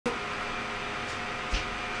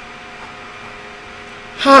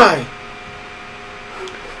Hi.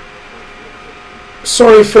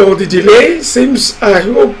 Sorry for the delay. Seems, I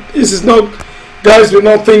hope this is not, guys will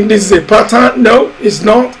not think this is a pattern. No, it's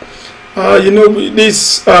not. You know,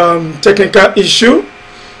 this technical issue.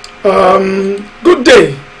 Good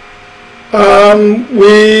day.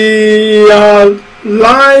 We are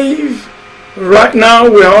live right now.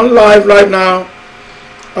 We are on live right now.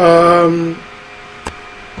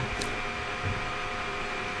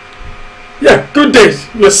 Yeah, good day.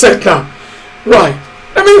 We're set now. Right.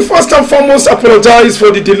 Let me first and foremost apologize for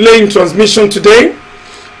the delay in transmission today.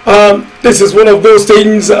 This is one of those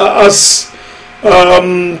things as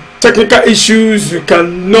technical issues. You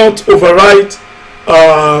cannot override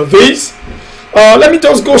this. Let me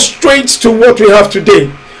just go straight to what we have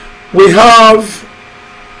today. We have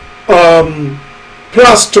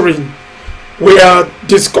plastering. We are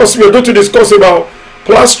going to discuss about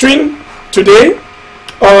plastering today.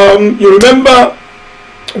 You remember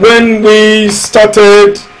when we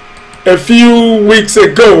started a few weeks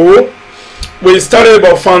ago, we started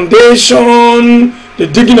about foundation, the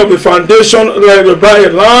digging of the foundation, like we buy a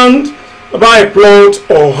land, buy a plot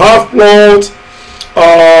or half plot,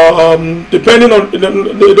 depending on,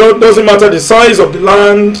 it doesn't matter the size of the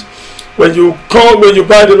land. When you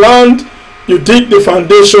buy the land, you dig the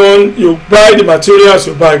foundation, you buy the materials,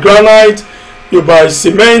 you buy granite, you buy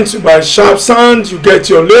cement, you buy sharp sand, you get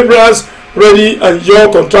your laborers ready, and your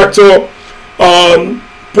contractor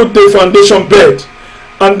put the foundation bed.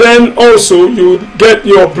 And then also you get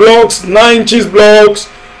your blocks, 9 inches blocks.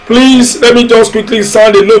 Please let me just quickly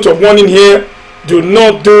sound a note of warning here. Do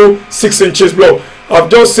not do 6 inches block. I've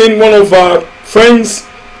just seen one of our friends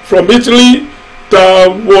from Italy that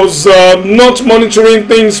was not monitoring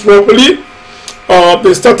things properly.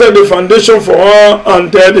 They started the foundation for her,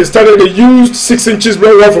 and they used 6 inches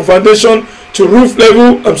block from foundation to roof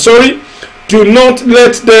level. I'm sorry. Do not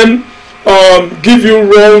let them give you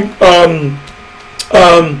wrong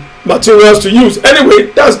materials to use.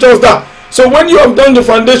 Anyway, that's just that. So when you have done the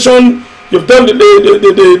foundation, you've done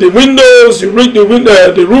the windows, you reach the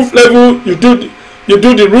roof level, you do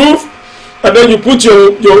the roof, and then you put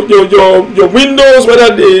your windows,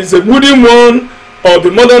 whether it's a wooden one or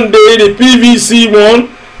the modern day, the PVC one,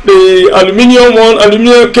 the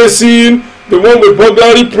aluminium casing, the one with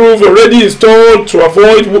burglary proof already installed to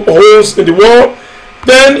avoid holes in the wall.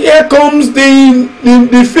 Then here comes the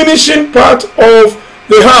finishing part of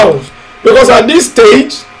the house. Because at this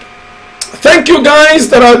stage, thank you guys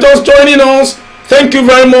that are just joining us. Thank you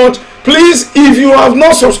very much. Please, if you have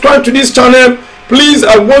not subscribed to this channel, please,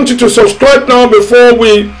 I want you to subscribe now before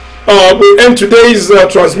we end today's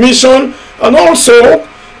transmission. And also,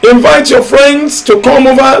 invite your friends to come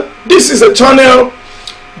over. This is a channel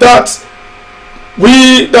that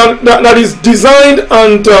is designed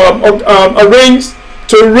and arranged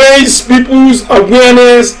to raise people's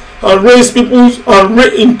awareness and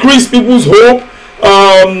increase people's hope,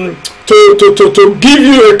 to give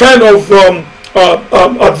you a kind of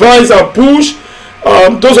advice and push.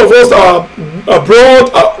 Those of us that are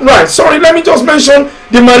abroad, right? Sorry, let me just mention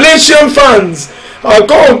the Malaysian fans. I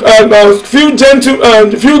called a few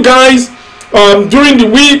guys during the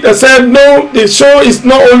week that said no, the show is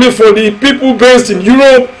not only for the people based in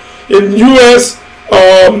Europe, in US,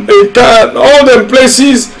 in all the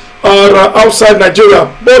places are outside Nigeria.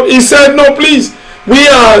 But he said no, please, we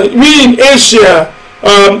in Asia,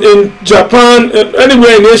 in Japan,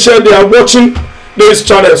 anywhere in Asia, they are watching this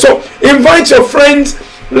channel. So invite your friends.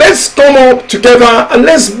 Let's come up together and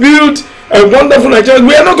let's build a wonderful Nigeria.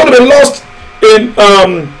 We are not going to be lost in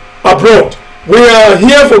abroad. We are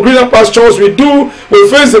here for greener pastures. We do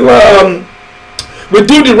the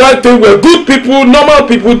right thing. We're good people, normal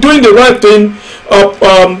people, doing the right thing,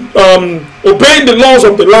 obeying the laws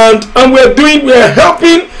of the land, and we are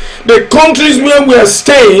helping the countries where we are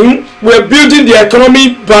staying. We're building the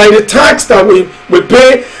economy by the tax that we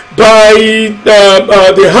pay, by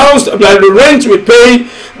the house, by the rent we pay.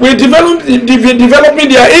 We're developing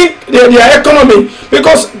their economy,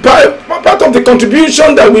 because part of the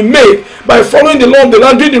contribution that we make by following the law of the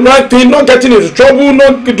land, doing the right thing, not getting into trouble,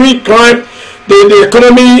 not doing crime, the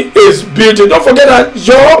economy is building. Don't forget that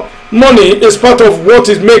your money is part of what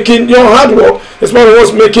is making your hard work, is part of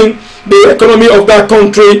what's making the economy of that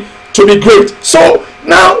country to be great. So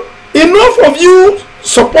now, enough of you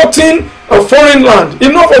supporting a foreign land,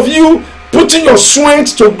 enough of you putting your sweat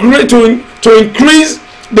to increase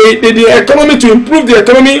the economy, to improve the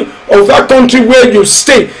economy of that country where you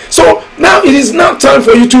stay. So now it is now time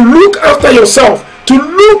for you to look after yourself.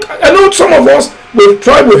 I know some of us will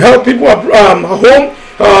try to help people at home,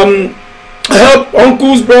 help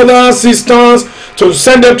uncles, brothers, sisters, to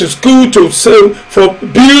send them to school, to save for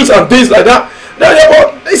bills and things like that.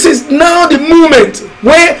 This is now the moment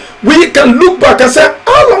where we can look back and say,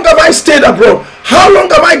 how long have I stayed abroad? How long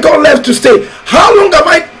have I got left to stay? How long have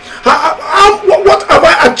what have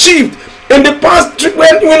I achieved in the past?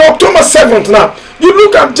 When October 7th now, you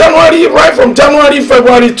look at January, right from January,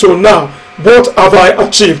 February to now, what have I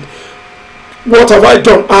achieved? What have I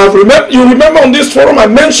done? You remember on this forum I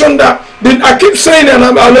mentioned that. I keep saying, and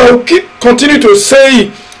I'll continue to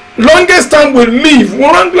say, longest time we live,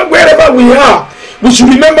 wherever we are, we should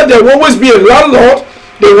remember there will always be a landlord,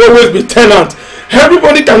 there will always be tenant.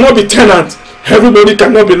 Everybody cannot be tenant. Everybody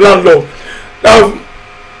cannot be landlord. Now,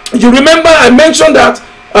 you remember I mentioned that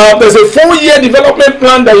there's a 4-year development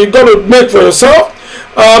plan that you got to make for yourself.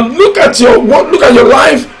 Look at your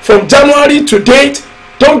life from January to date.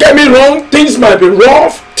 Don't get me wrong, things might be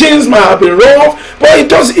rough, but it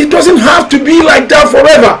doesn't have to be like that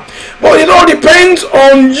forever. But it all depends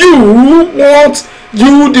on you, what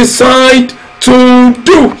you decide to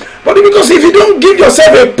do. But because if you don't give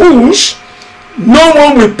yourself a push, no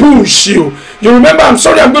one will push you. You remember, I'm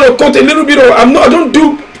sorry, I'm going to quote a little bit of, I don't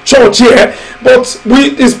do church here, but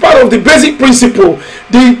it's part of the basic principle.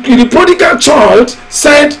 The prodigal child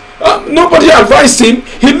said, nobody advised him.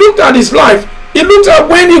 He looked at his life. He looked at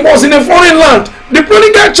when he was in a foreign land. The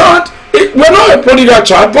prodigal child, we're not a prodigal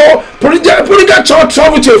child, but prodigal child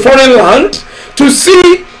traveled to a foreign land to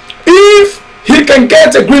see if he can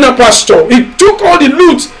get a greener pasture. He took all the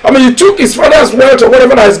loot. He took his father's wealth or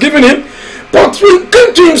whatever that has given him. But he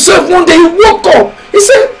came to himself one day, he woke up. He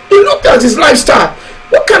said, he looked at his lifestyle.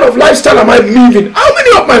 What kind of lifestyle am I living? How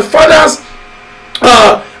many of my father's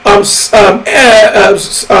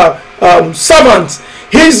servants,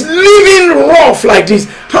 he's living rough like this?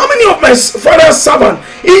 How many of my father's servants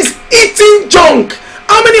is eating junk?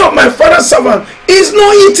 How many of my father's servants is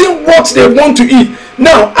not eating what they want to eat?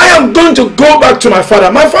 Now, I am going to go back to my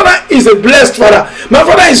father. My father is a blessed father. My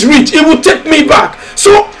father is rich. He will take me back.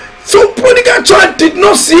 So prodigal child did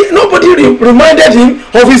not see, nobody reminded him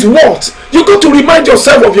of his worth. You got to remind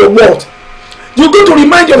yourself of your worth. You got to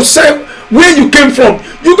remind yourself where you came from.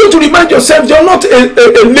 You got to remind yourself you're not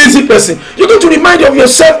a lazy person. You got to remind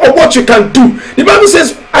yourself of what you can do. The Bible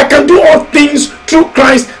says, I can do all things through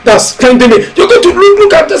Christ that strengthens me. You got to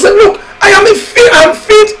look at this and look, I am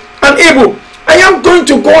fit and able. I am going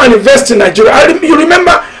to go and invest in Nigeria. You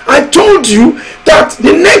remember, I told you that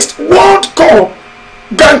the next World Cup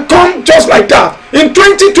can come just like that. In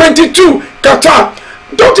 2022, Qatar.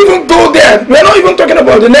 Don't even go there. We're not even talking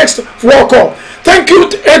about the next World Cup. Thank you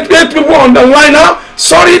to 8 people on the line now.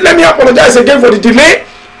 Sorry, let me apologize again for the delay.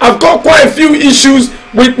 I've got quite a few issues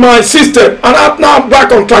with my system, and I'm now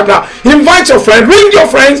back on track now. Invite your friend, ring your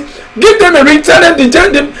friends, give them a ring, tell them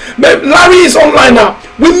Larry is online now.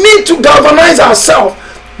 We need to galvanize ourselves.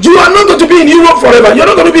 You are not going to be in Europe forever. You're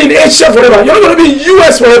not going to be in Asia forever. You're not going to be in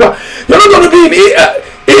US forever. You're not going to be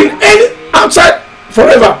in any outside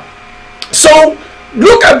forever. So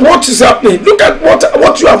look at what is happening. Look at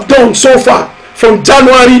what you have done so far from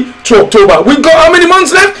January to October. We got how many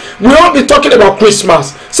months left? We'll all be talking about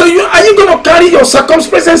Christmas. So are you going to carry your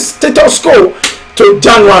circumscription status quo to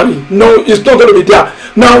January? No, it's not going to be there.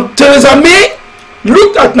 Now, Theresa May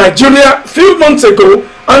looked at Nigeria a few months ago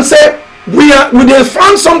and said, we have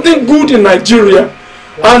found something good in Nigeria,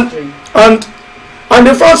 and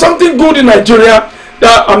they found something good in Nigeria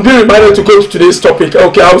that I'm being reminded to go to today's topic.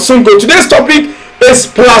 Okay, I'll soon go. Today's topic is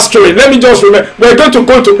plastering. Let me just remember, we're going to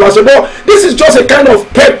go to plastering, but this is just a kind of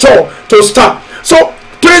pep talk to start. So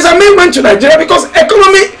Theresa May went to Nigeria because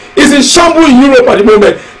economy is in shambles in Europe at the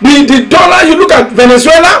moment. The dollar, you look at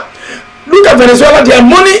Venezuela. Look at Venezuela, their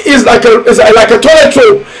money is like a toilet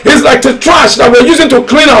roll. It's like the trash that we're using to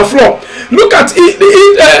clean our floor. Look at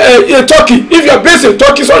Turkey. If you are based in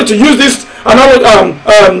Turkey, sorry to use this another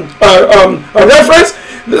reference,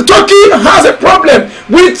 Turkey has a problem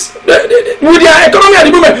with their economy at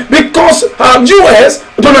the moment because US,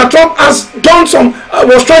 Donald Trump has done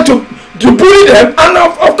was trying to bully them, and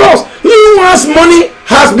of course, who has money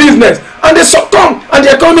has business, and they succumb, and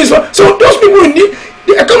the economy is so those people need.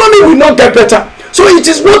 The economy will not get better. So it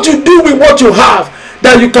is what you do with what you have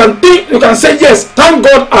that you can think, you can say, yes, thank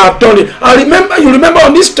God I have done it. You remember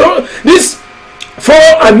on this forum,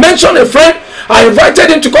 I mentioned a friend, I invited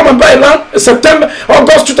him to come and buy land in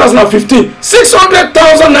August 2015.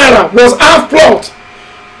 600,000 naira was half plot.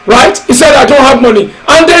 Right? He said, I don't have money.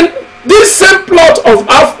 And then this same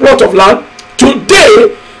half plot of land,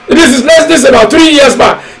 today, this is about 3 years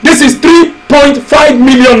back, this is 3.5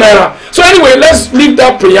 million naira. So anyway, let's leave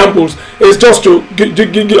that preambles. It's just to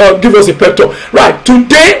give us a pep talk. Right,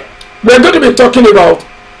 today we're going to be talking about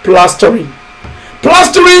plastering.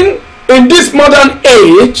 plastering in this modern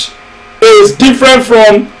age is different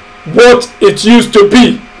from what it used to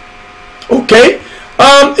be. Okay,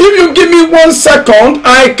 if you give me 1 second,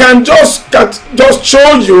 I can just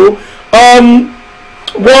show you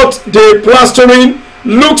what the plastering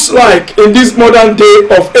looks like in this modern day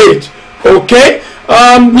of age. Okay,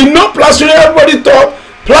 we know plastering, everybody thought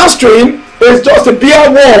plastering is just a bare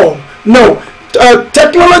wall. No,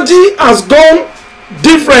 technology has gone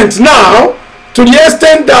different now, to the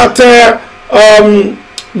extent that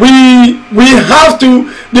we have to,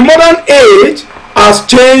 the modern age has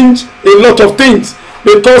changed a lot of things,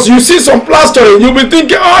 because you see some plastering, you'll be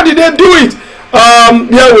thinking, how did they do it?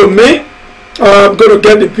 Bear with me, I'm going to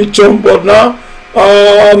get the picture on board now.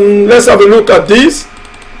 Let's have a look at this.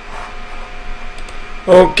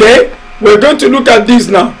 Okay, we're going to look at this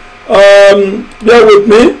now. Bear with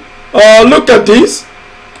me. Look at this.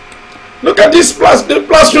 Look at this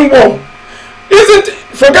plastering wall.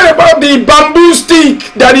 Forget about the bamboo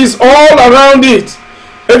stick that is all around it.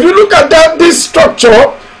 If you look at this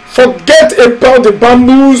structure, forget about the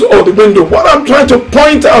bamboos or the window. What I'm trying to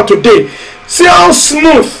point out today, see how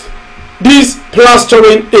smooth this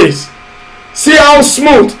plastering is. See how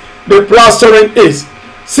smooth the plastering is.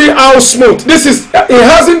 See how smooth. This is, it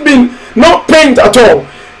hasn't been no paint at all.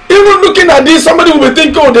 Even looking at this, somebody will be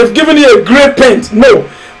thinking, oh, they've given you a grey paint. No.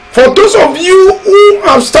 For those of you who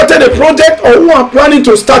have started a project or who are planning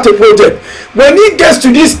to start a project, when it gets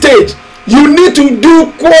to this stage, you need to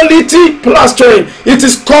do quality plastering. It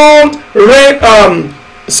is called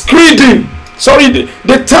screeding. Sorry, the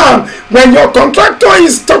term when your contractor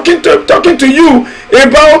is talking to you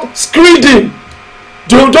about screeding.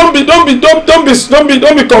 Don't be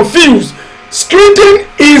confused. Screeding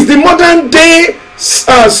is the modern day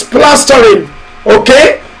plastering.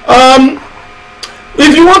 Okay.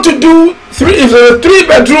 If you want to do if a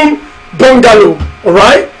 3-bedroom bungalow, all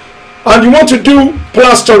right, and you want to do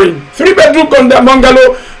plastering, 3-bedroom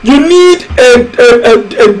bungalow, you need a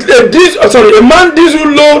man diesel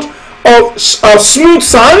load of smooth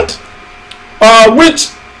sand, which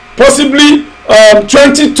possibly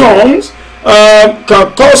 20 tons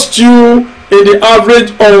can cost you in the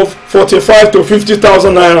average of 45 to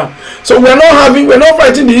 50,000 naira. So we're not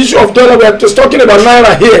fighting the issue of dollar, we're just talking about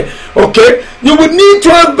naira here. Okay, you would need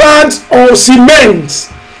 12 bags of cement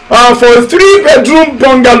for a 3-bedroom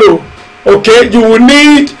bungalow. Okay, you will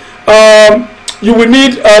need a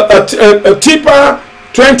tipper,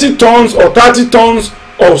 20 tons or 30 tons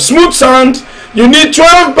of smooth sand. You need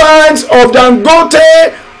 12 bags of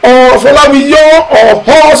Dangote or Folawiyo or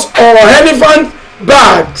horse or elephant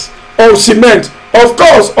bags of cement. Of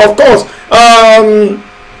course,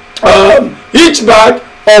 each bag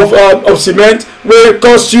of cement will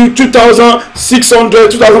cost you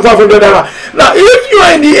 2,600, 2,500 naira. Now, if you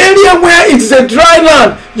are in the area where it's a dry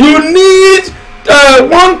land, you need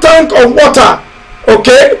 1 tank of water.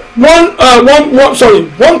 Okay,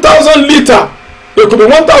 1,000 liter. It could be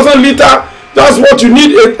 1,000 liter. That's what you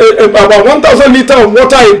need, about 1,000 liter of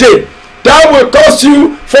water a day. That will cost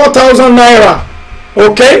you 4,000 naira.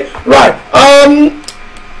 Okay, right.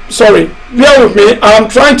 Sorry, bear with me. I'm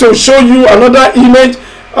trying to show you another image.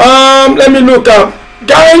 Let me look up.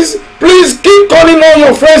 Guys, please keep calling all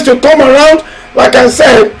your friends to come around. Like I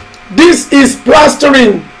said, this is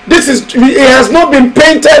plastering. It has not been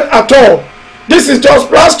painted at all. This is just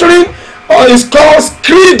plastering, or it's called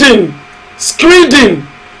screeding.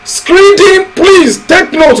 Screeding, please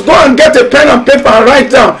take notes. Go and get a pen and paper and write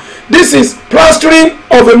down. This is plastering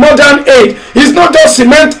of a modern age. It's not just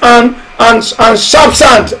cement and sharp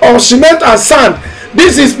sand or cement and sand.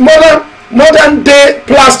 This is modern day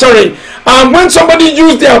plastering. And when somebody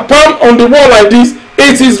use their palm on the wall like this,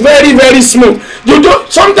 it is very, very smooth.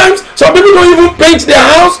 Sometimes some people don't even paint their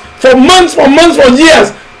house for months, for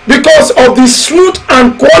years, because of the smooth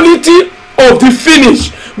and quality of the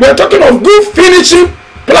finish. We're talking of good finishing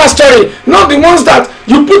plastering, not the ones that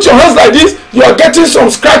you put your hands like this, you are getting some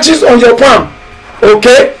scratches on your palm.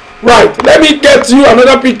 Okay, right, let me get you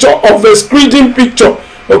another picture of the screeding picture,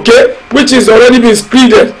 okay, which is already been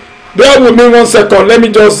screeded. Bear with me 1 second. Let me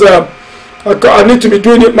just I need to be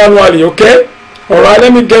doing it manually. Okay, all right,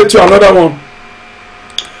 let me get you another one.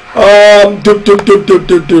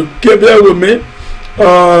 Okay, bear with me.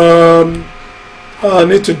 I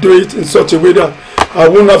need to do it in such a way that I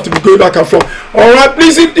won't have to be going back and forth. All right,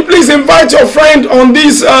 please invite your friend on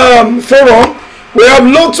this forum. We have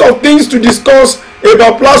lots of things to discuss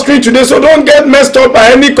about plastering today, so don't get messed up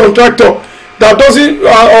by any contractor that doesn't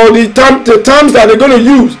or the terms that they're going to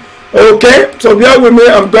use. Okay, so bear with me.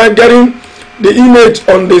 I'm getting the image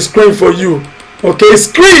on the screen for you. Okay,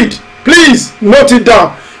 screed, please note it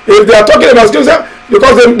down. If they are talking about screed,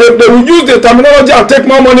 because they will use the terminology and take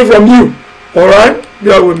more money from you. All right,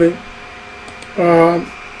 bear with me.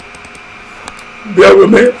 Bear with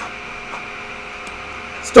me.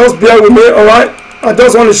 Just bear with me. All right. I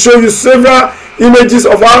just want to show you several images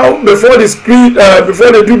of how before the screen,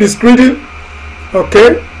 before they do the screening.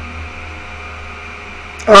 Okay.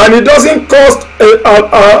 And it doesn't cost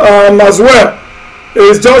as well.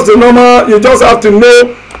 It's just the normal. You just have to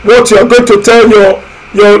know what you are going to tell your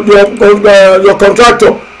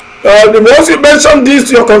contractor. Once you mention this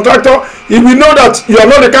to your contractor, he will know that you are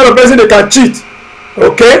not the kind of person they can cheat.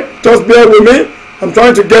 Okay, just bear with me. I'm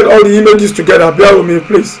trying to get all the images together. Bear with me,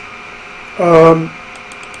 please. I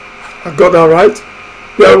got that right.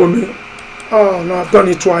 Bear with me. Oh no, I've done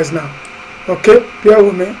it twice now. Okay, bear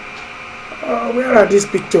with me. Where are these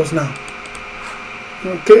pictures now?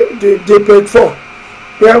 Okay, the JPEG 4.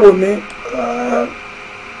 Bear with me. I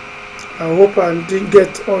hope I didn't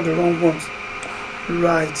get all the wrong ones.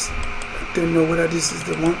 Right. I don't know whether this is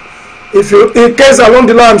the one. If you, in case along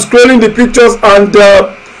the line I'm scrolling the pictures and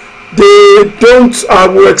they don't, I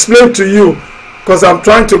will explain to you, because I'm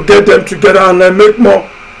trying to get them together and I make more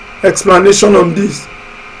explanation on this.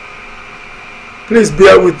 Please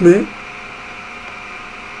bear with me.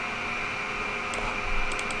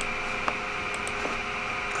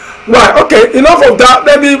 Right, okay, enough of that.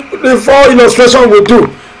 Maybe the 4 illustration will do.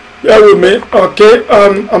 Bear with me. Okay,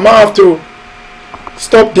 I might have to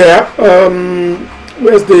stop there.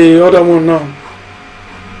 Where's the other one now?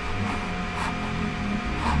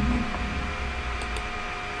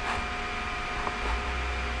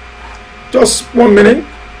 Just 1 minute.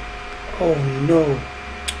 Oh no.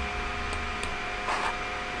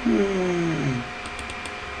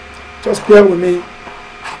 Just bear with me.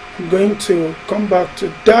 I'm going to come back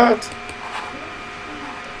to that.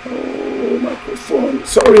 Oh, microphone.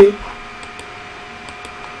 Sorry.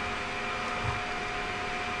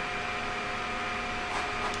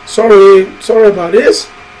 Sorry about this.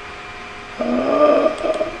 I'm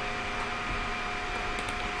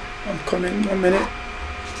coming. 1 minute.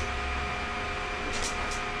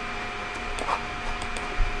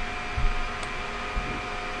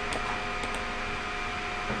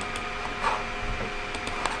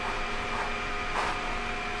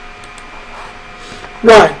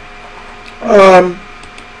 Right.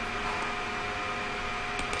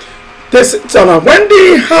 When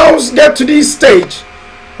the house get to this stage,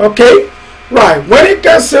 okay, right, when it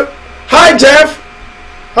gets hi Jeff,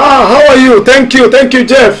 how are you? Thank you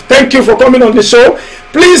Jeff, thank you for coming on the show.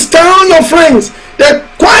 Please tell your friends. There are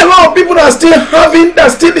quite a lot of people that are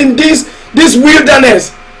still in this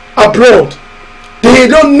wilderness abroad. They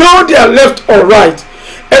don't know they are left or right,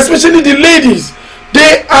 especially the ladies.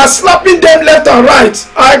 They are slapping them left and right.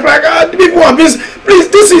 People are busy. Please,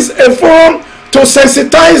 this is a forum to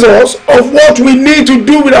sensitize us of what we need to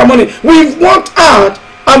do with our money. We want art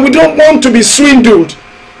and we don't want to be swindled.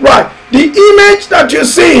 Right. The image that you're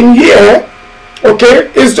seeing here, okay,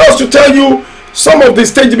 is just to tell you some of the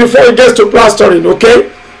stages before it gets to plastering, okay?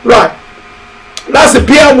 Right. That's a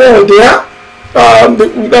bare wall there.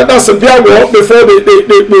 That's a bare wall before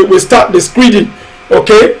we start the screeding,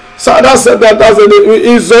 okay? So it's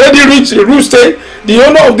already reached the roof stage. The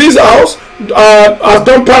owner of this house has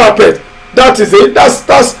done parapet. That is it.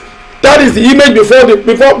 That is the image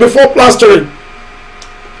before plastering.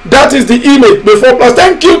 That is the image before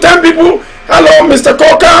plastering. Thank you, 10 people. Hello, Mr.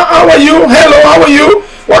 Coker. How are you? Hello, how are you?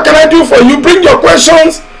 What can I do for you? Bring your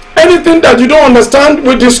questions. Anything that you don't understand,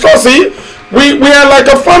 we discuss it. We are like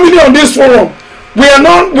a family on this forum. There's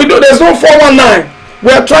no 419. We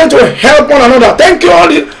are trying to help one another. Thank you, all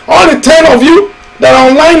the 10 of you that are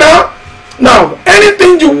online now. Now,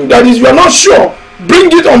 anything you are not sure, bring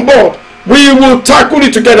it on board. We will tackle it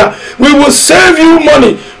together. We will save you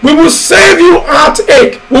money. We will save you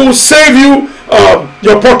heartache. We will save you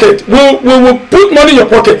your pocket. We will put money in your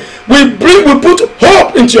pocket. We put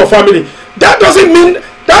hope into your family. That doesn't mean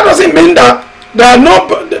that there are no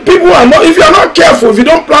people are not. If you are not careful, if you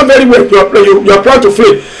don't plan very well, you are prone to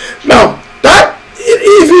fail. Now that.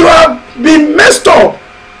 If you have been messed up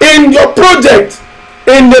in your project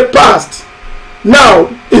in the past, now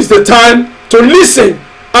is the time to listen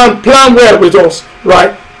and plan well with us,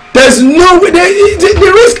 right? There's no way.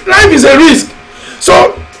 The risk, life is a risk.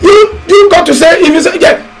 So you got to say, if you say,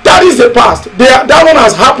 yeah, that is the past. That one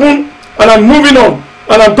has happened, and I'm moving on,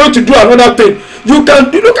 and I'm going to do another thing. You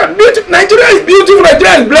can look at Nigeria is beautiful.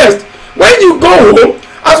 Nigeria is blessed. When you go home,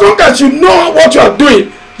 as long as you know what you are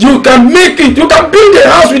doing, you can make it. You can build a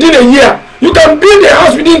house within a year. You can build a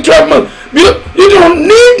house within 12 months. You don't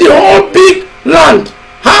need the whole big land.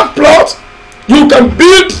 Half plot, you can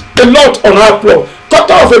build a lot on half plot.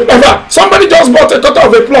 quarter of a somebody just bought a quarter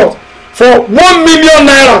of a plot for 1 million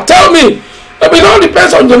naira. Tell me, it all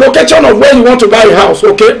depends on the location of where you want to buy a house.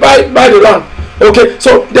 Okay, buy the land. Okay,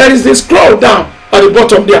 so there is this scroll down at the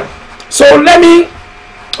bottom there. So let me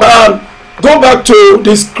go back to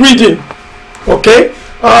the screening. Okay,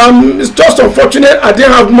 it's just unfortunate I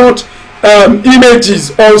didn't have much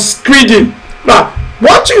images on screening. Now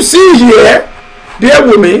what you see here, bear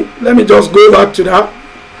with me, let me just go back to that.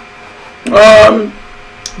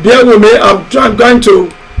 Bear with me, I'm going to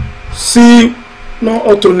see, no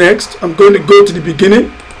auto next, I'm going to go to the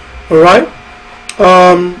beginning. All right,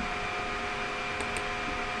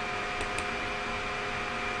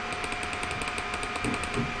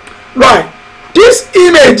 right, this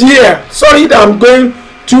image here, sorry that I'm going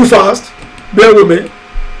too fast, bear with me.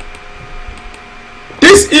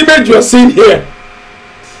 This image you are seeing here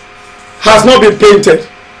has not been painted.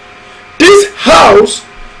 This house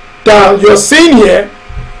that you are seeing here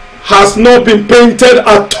has not been painted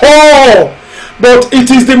at all, but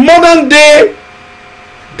it is the modern day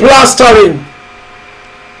plastering.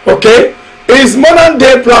 Okay, it is modern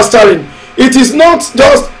day plastering. It is not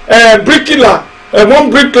just bricklayer, one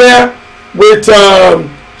bricklayer with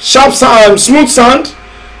sharp sand, smooth sand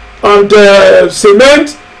and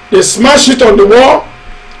cement. They smash it on the wall,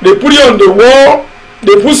 they put it on the wall,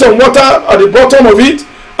 they put some water at the bottom of it,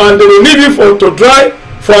 and they will leave it to dry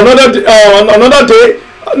for another day.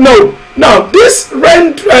 No, now this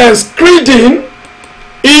screening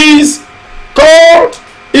is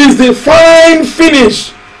the fine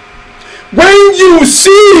finish. When you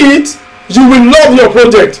see it, you will love your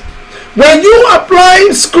project. When you apply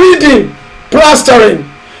screening, plastering,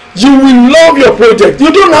 you will love your project.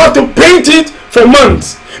 You don't have to paint it for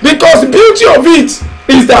months, because the beauty of it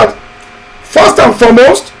is that, first and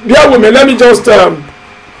foremost, bear with me, let me just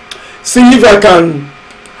see if I can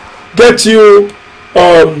get you.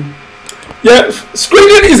 Yeah,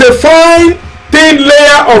 screening is a fine thin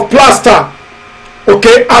layer of plaster,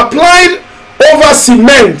 okay, applied over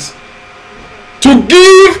cement to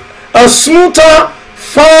give a smoother,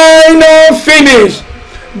 finer finish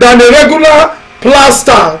than a regular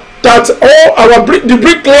plaster that all the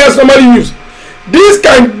bricklayers normally use. This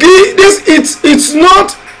can give it's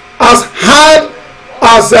not as hard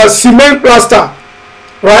as a cement plaster,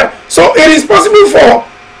 right? So it is possible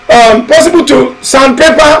to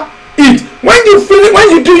sandpaper it. When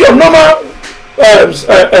you do your normal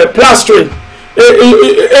plastering,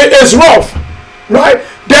 it's rough, right?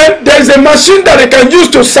 Then there is a machine that they can use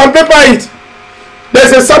to sandpaper it.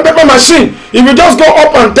 There's a sandpaper machine. If you just go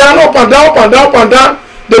up and down, up and down, up and down, up and down,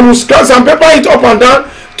 they will sandpaper it up and down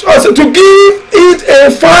to give it a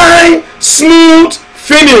fine, smooth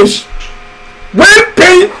finish.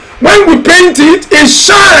 When we paint it, it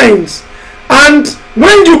shines, and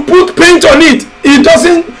when you put paint on it, it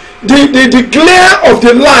doesn't. The glare of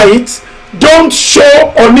the light don't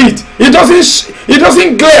show on it. It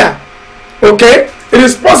doesn't glare. Okay, it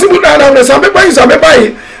is possible that the sandpaper is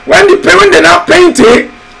sandpaper. When they now paint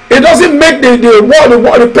it, it doesn't make the wall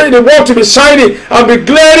to be shiny and be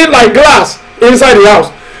glaring like glass inside the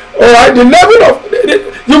house. All right, the level of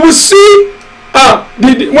you will see.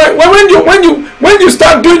 When you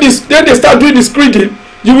start doing this, then they start doing the screening.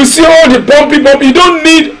 You will see all the bumpy. You don't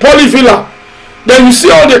need polyfiller. Then you see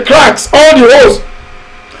all the cracks, all the holes.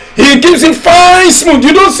 He gives it fine, smooth.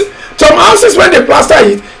 You don't see some houses when they plaster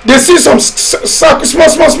it, they see some small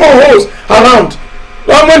holes around.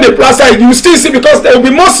 And when they plaster it, you will still see, because there will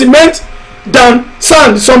be more cement than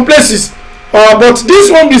sand some places. But this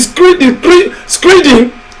one, the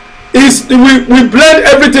screening is we blend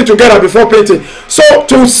everything together before painting. So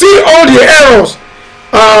to see all the errors,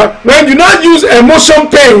 when you now use emulsion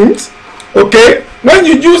paint, okay, when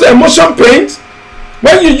you use emulsion paint,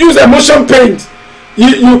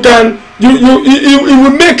 it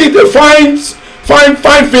will make it a fine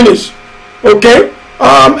finish. Okay.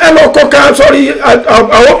 Hello Coca, I'm sorry,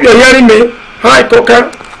 I hope you're hearing me. Hi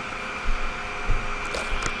Coca.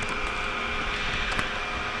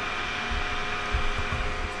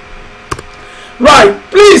 Right,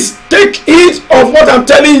 please take heed of what I'm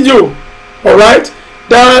telling you. All right,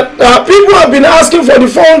 that people have been asking for the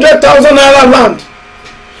 400,000 naira land.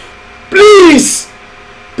 Please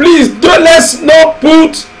let's not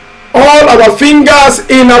put all our fingers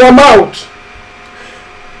in our mouth.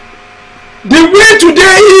 The way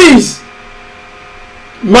today is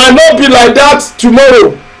might not be like that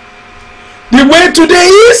tomorrow. The way today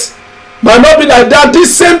is might not be like that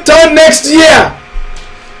this same time next year.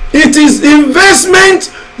 It is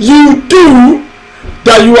investment you do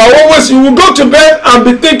that you will go to bed and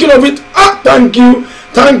be thinking of it. Thank you,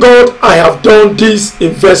 thank God I have done this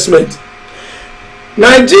investment.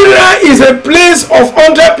 Nigeria is a place of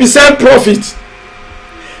 100% profit.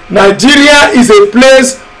 Nigeria is a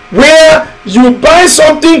place where you buy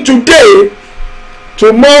something today,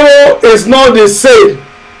 tomorrow is not the same.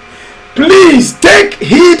 Please take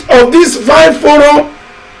heed of this fine forum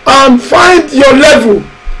and find your level.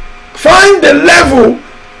 Find the level,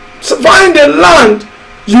 find the land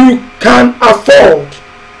you can afford,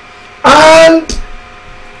 and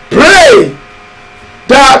pray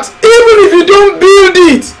that even if you don't build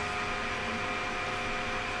it,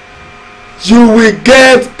 you will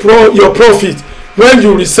get your profit when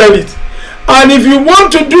you resell it. And if you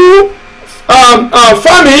want to do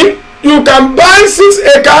farming, you can buy 6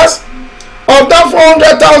 acres of that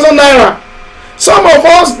 400,000 naira. Some of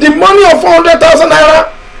us, the money of 400,000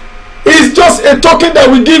 naira is just a token that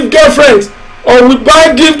we give girlfriends, or we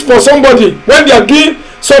buy gift for somebody when they are doing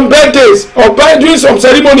some birthdays or doing some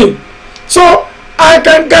ceremony. So I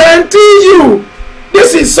can guarantee you,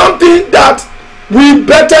 this is something that will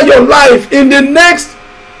better your life in the next.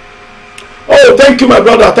 Oh, thank you, my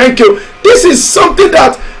brother, thank you. This is something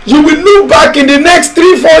that you will look back in the next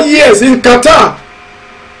 3-4 years in Qatar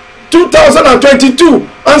 2022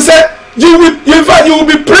 and say, you will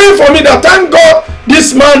be praying for me that, thank God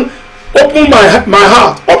this man open my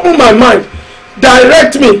heart, open my mind,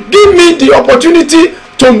 direct me, give me the opportunity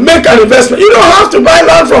to make an investment. You don't have to buy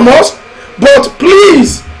land from us, but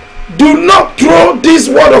please do not throw this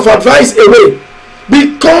word of advice away,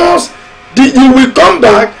 because you will come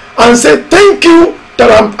back and say, thank you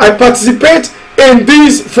that I participate in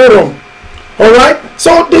this forum. All right,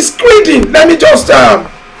 so the screening, let me just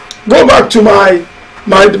go back to my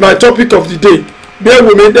topic of the day. Bear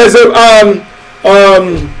with me. There's a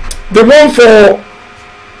the one for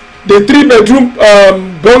the 3-bedroom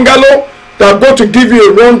bungalow that I'm going to give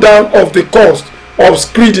you a rundown of the cost of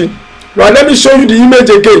screeding. Right, let me show you the image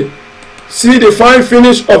again. See the fine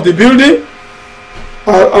finish of the building.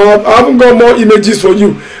 I haven't got more images for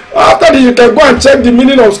you. After this, you can go and check the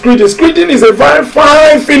meaning of screeding. Screeding is a very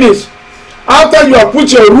fine finish. After you have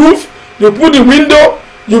put your roof, you put the window,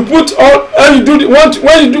 you put all, and you do the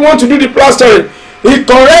when you want to do the plastering, it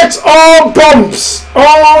corrects all bumps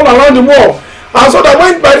all around the wall, and so that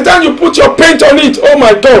by the time you put your paint on it, oh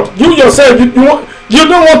my God, you yourself you don't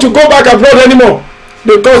want to go back abroad anymore,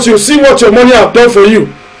 because you see what your money have done for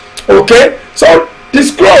you. Okay, so the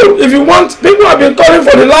scroll, if you want, people have been calling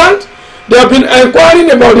for the land, they have been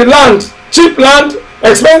inquiring about the land, cheap land,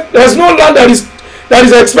 there's no land that is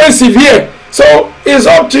expensive here. So it's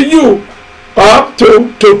up to you to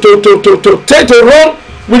run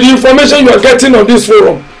with the information you are getting on this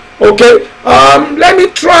forum. Okay, let me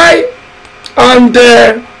try and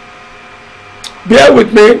bear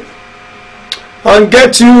with me and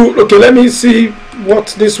get you. Okay, let me see what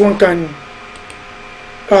this one can.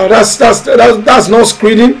 That's not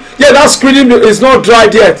screening. Yeah, that screening is not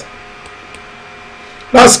dried yet.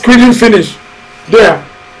 That's screening finish. There,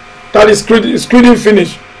 that is screening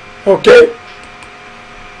finish. Okay.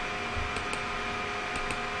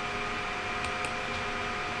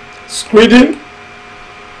 Screeding,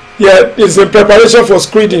 yeah, is in preparation for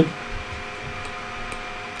screeding.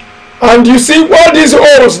 And you see all these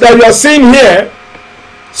holes that you are seeing here,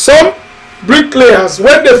 some bricklayers,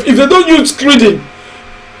 if they don't use screeding,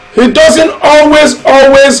 it doesn't always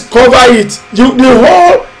cover it. The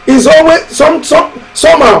hole is always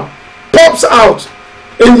somehow pops out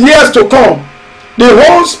in years to come. The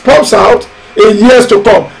holes pops out in years to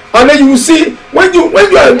come. And then you see, when you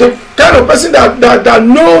are the kind of person that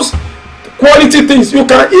knows quality things, you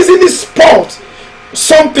can easily spot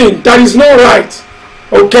something that is not right.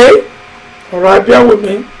 Okay, all right, bear with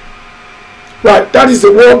me. Right, that is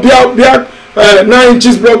the wall. 9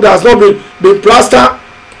 inches block that has not been plastered.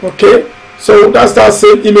 Okay, so that's that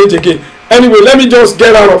same image again. Anyway, let me just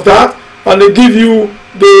get out of that and then give you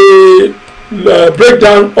the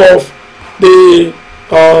breakdown of the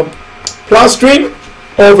plastering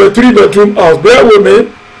of a 3-bedroom house. Bear with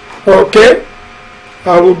me. Okay,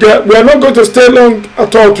 we are not going to stay long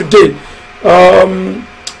at all today,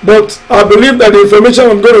 but I believe that the information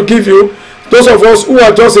I'm going to give you, those of us who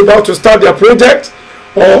are just about to start their project,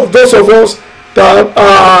 or those of us that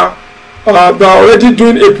are already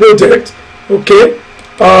doing a project, okay,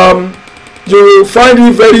 you will find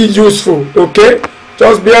it very useful. Okay,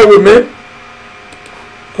 just bear with me.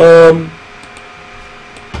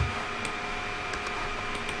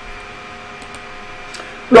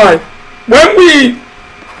 Right, when we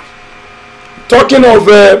talking of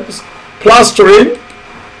plastering,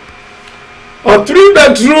 a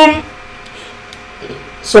 3-bedroom,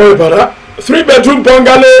 sorry about that, 3-bedroom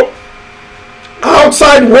bungalow,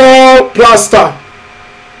 outside wall plaster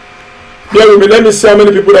Bear with me. Let me see how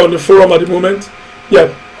many people are on the forum at the moment.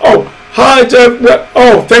 Yeah. Oh, hi, Jeff.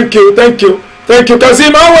 Oh, thank you.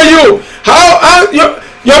 Kazim, how are you? How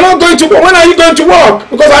you're not going to, when are you going to work?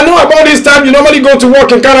 Because I know about this time you normally go to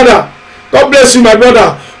work in Canada. God bless you, my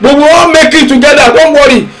brother. But we'll all make it together. Don't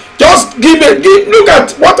worry. Just look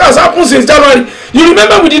at what has happened since January. You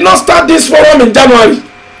remember we did not start this forum in January.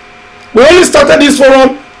 We only started this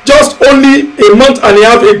forum just only a month and a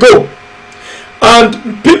half ago.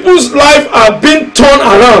 And people's lives are being turned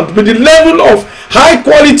around with the level of high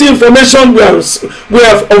quality information we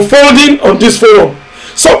have unfolding on this forum.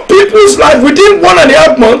 So people's life within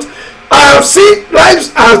 1.5 months, I have seen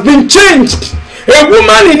lives has been changed. A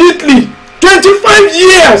woman in Italy, 25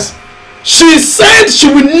 years, she said she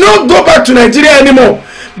will not go back to Nigeria anymore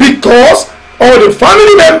because all the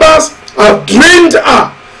family members have drained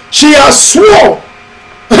her. She has swore.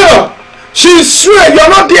 She swear you're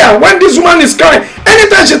not there when this woman is crying.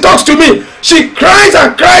 Anytime she talks to me, she cries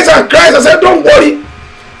and cries and cries. I said, don't worry.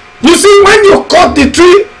 You see, when you cut the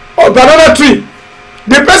tree or banana tree,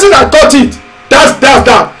 the person that cut it, that's that.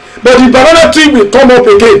 But the banana tree will come up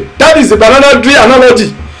again. That is the banana tree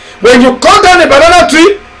analogy. When you cut down the banana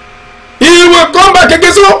tree, it will come back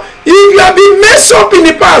again. So if you have been messed up in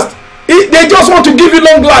the past, they just want to give you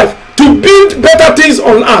long life, to build better things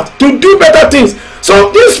on earth, to do better things.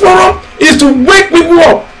 So this forum is to wake people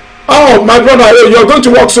up. Oh, my brother, you're going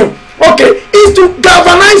to work soon. Okay, is to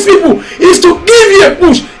galvanize people, is to give you a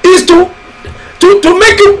push, is to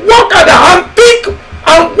make you work harder and think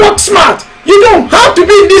and work smart. You don't have to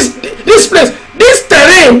be in this place. This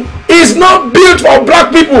terrain is not built for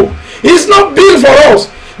black people. It's not built for us.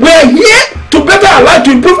 We are here to better our life,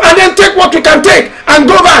 to improve, and then take what we can take and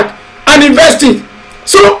go back and invest it.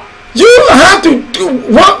 So you have to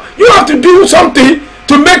do something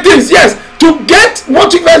to make things, yes, to get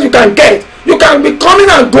what you can get. You can be coming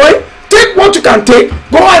and going. Take what you can take.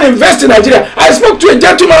 Go and invest in Nigeria. I spoke to a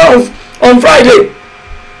gentleman on Friday.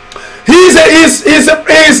 He's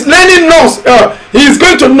learning nurse. He's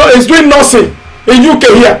doing nursing in UK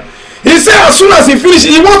here. He said as soon as he finishes,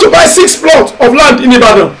 he wants to buy 6 plots of land in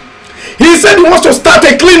Ibadan. He said he wants to start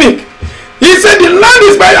a clinic. He said the land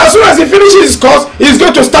is by, as soon as he finishes his course, he's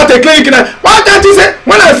going to start a clinic. Why can't he say,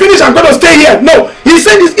 when I finish, I'm going to stay here? No. He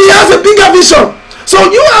said he has a bigger vision.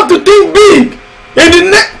 So you have to think big.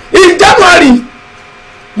 In January,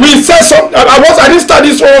 we said something. I didn't start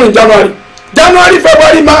this one in January. January,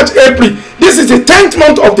 February, March, April. This is the 10th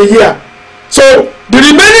month of the year. So the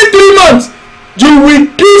remaining 3 months, you will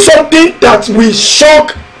do something that will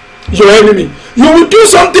shock your enemy. You will do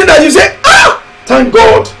something that you say, thank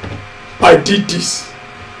God I did this.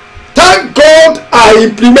 Thank God I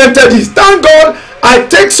implemented this. Thank God I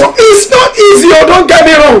take some. It's not easy, or don't get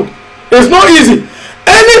me wrong. It's not easy.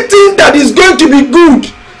 Anything that is going to be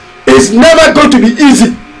good is never going to be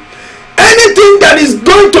easy. Anything that is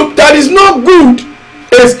not good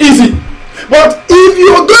is easy. But if you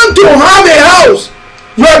are going to have a house,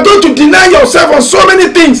 you are going to deny yourself on so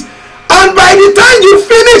many things, and by the time you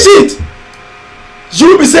finish it,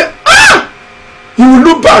 you will be saying, you will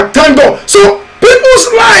look back, thank God. So people's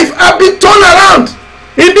life have been turned around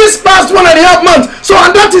in this past 1.5 months. So,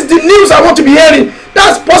 and that is the news I want to be hearing.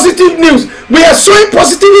 That's positive news. We are showing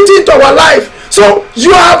positivity into our life. So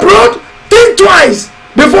you are abroad, think twice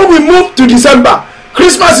before we move to December.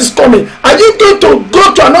 Christmas is coming. Are you going to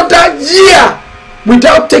go to another year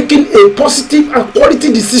without taking a positive and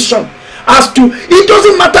quality decision as to, it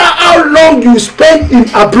doesn't matter how long you spend in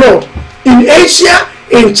abroad, in Asia,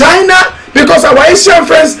 in China, because our Asian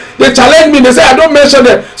friends, they challenge me, they say I don't mention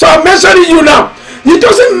them, so I'm mentioning you now. It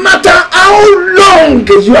doesn't matter how long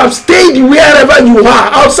you have stayed wherever you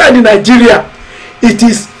are outside in Nigeria. It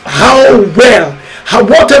is how well,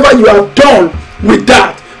 whatever you have done with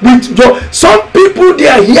that. Some people, they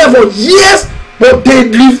are here for years, but they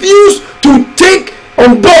refuse to take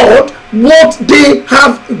on board what they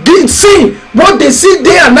have seen, what they see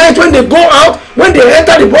day and night when they go out, when they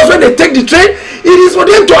enter the bus, when they take the train. It is for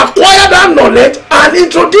them to acquire that knowledge and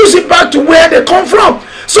introduce it back to where they come from.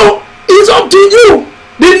 So it's up to you.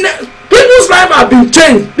 People's lives have been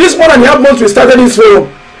changed. This 1.5 months we started this forum,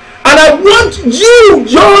 and I want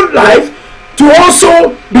your life to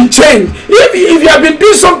also be changed. If you have been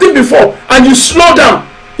doing something before and you slow down,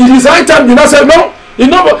 it is high time you now say no. You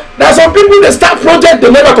know, there are some people, they start project, they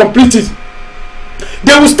never complete it.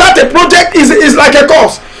 They will start a project, is like a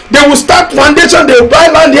course. They will start foundation, they will buy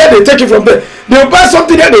land here, they take it from there. They will buy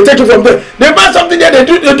something there, they take it from there. They buy something there, they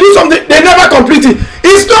do something, they never complete it.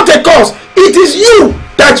 It's not a course. It is you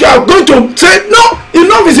that you are going to say, no,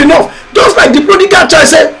 enough is enough. Just like the prodigal child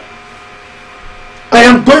said, I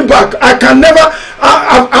am going back. I can never,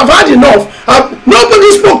 I've had enough.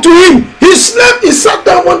 spoke to him. He slept, he sat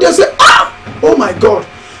down one day and said, oh my God,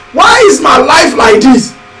 why is my life like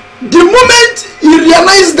this? The moment he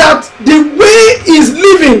realized that the way he's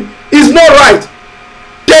living is not right,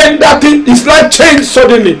 then that thing, his life changed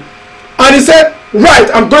suddenly. And he said, right,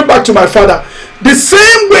 I'm going back to my father. The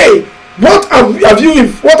same way, what have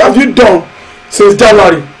you done since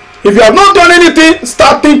January? If you have not done anything,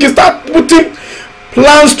 start thinking, start putting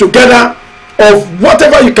plans together of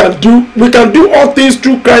whatever you can do. We can do all things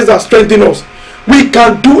through Christ that strengthens us. We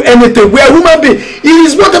can do anything. We are human beings. It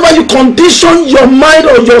is whatever you condition your mind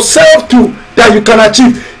or yourself to that you can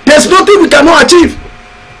achieve. There's nothing we cannot achieve.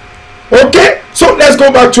 Okay? So let's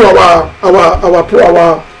go back to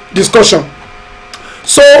our discussion.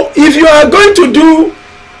 So if you are going to do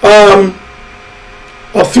a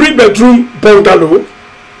 3-bedroom bungalow,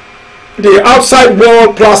 the outside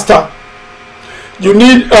wall plaster, you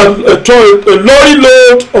need a lorry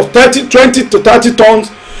load of 20 to 30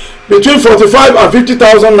 tons, between 45 and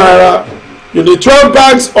 50,000 naira. You need 12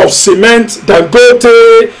 bags of cement,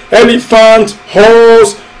 Dangote, elephant,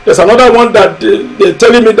 horse. There's another one that they're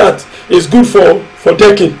telling me that is good for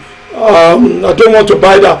decking. I don't want to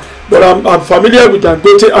buy that, but I'm familiar with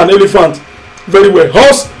Dangote and elephant very well.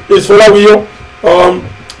 Horse is for Lawiyo.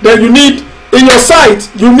 Then you need, in your site,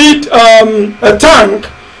 you need a tank,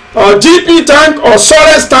 a GP tank or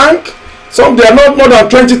Sores tank. Some they are not more than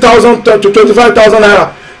 20,000 to 25,000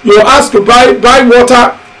 naira. You ask to buy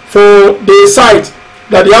water for the site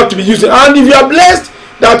that you have to be using. And if you are blessed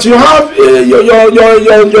that you have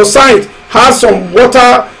your site has some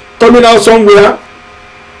water coming out somewhere,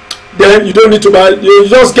 then you don't need to buy. You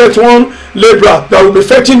just get one laborer that will be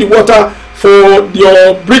fetching the water for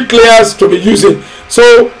your bricklayers to be using.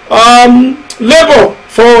 So labor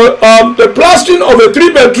for the plastering of a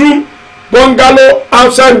 3-bedroom bungalow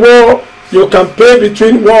outside wall, you can pay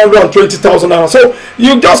between 120,000 naira. So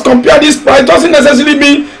you just compare this price. Doesn't necessarily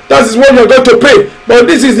mean that is what you're going to pay, but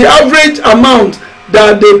this is the average amount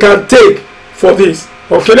that they can take for this.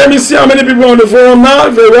 Okay, let me see how many people on the phone now.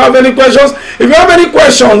 If you have any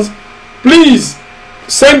questions, please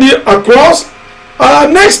send it across.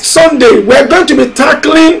 Next Sunday we're going to be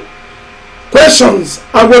tackling questions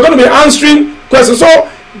and we're going to be answering questions. So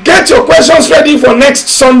get your questions ready for next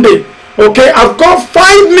Sunday. Okay, I've got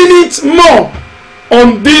 5 minutes more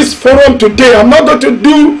on this forum today. I'm not going to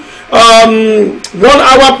do 1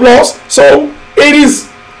 hour plus. So it is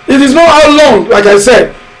not how long, like I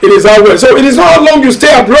said, it is how well. So it is not how long you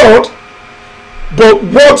stay abroad, but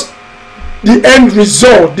what the end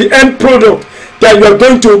result, the end product that you are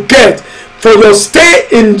going to get for your stay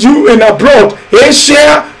in abroad,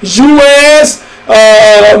 Asia, US,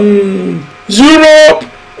 Europe,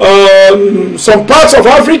 some parts of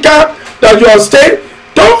Africa that you are staying.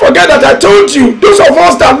 Don't forget that I told you, those of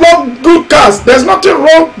us that love good cars, there's nothing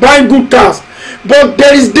wrong buying good cars, but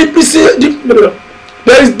there is depreciation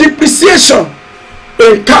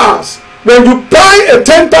in cars. When you buy a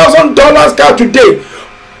 $10,000 car today,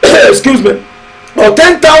 excuse me, or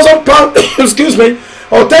 10,000 pounds, excuse me,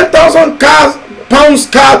 or 10,000 pounds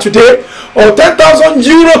car today, or 10,000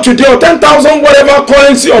 euro today, or 10,000 whatever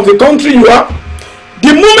currency of the country you are,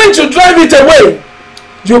 the moment you drive it away,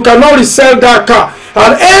 you cannot resell that car.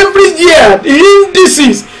 And every year, the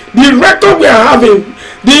indices, the record we are having,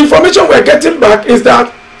 the information we are getting back is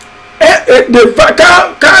that the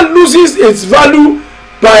car loses its value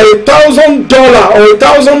by $1,000 or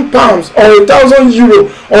 £1,000 or €1,000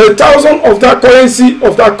 or 1,000 of that currency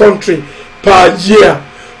of that country per year.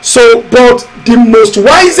 So, but the most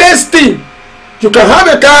wisest thing, you can have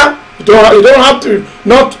a car, you don't have to,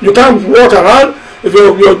 you can't walk around. If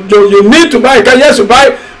you need to buy a car, yes, you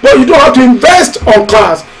buy, but you don't have to invest on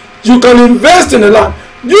cars. You can invest in the land.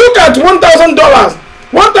 Look at $1,000.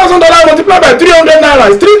 $1,000 multiplied by 300 naira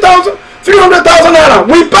is 300,000 naira.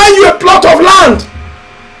 We buy you a plot of land.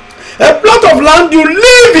 A plot of land, you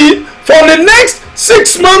leave it for the next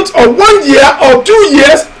 6 months or 1 year or 2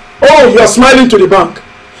 years. Oh, you are smiling to the bank.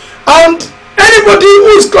 And anybody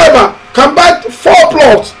who is clever can buy 4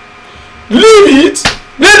 plots. Leave it.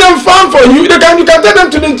 Let them farm for you. You can tell them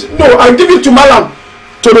no, I'll give it to Malam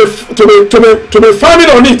to be farming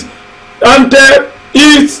on it, and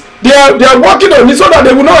they are working on it so that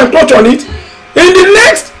they will not encroach on it. In the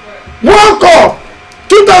next World Cup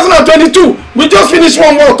 2022, we just finished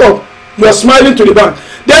one World Cup. You are smiling to the bank.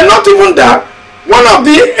 They are not even that. One of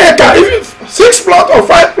the acre, if 6 plots or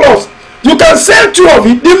 5 plots, you can sell 2 of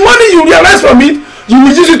it. The money you realize from it, you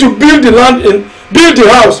will use it to build the land and build the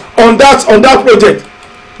house on that project.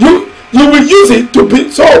 You will use it to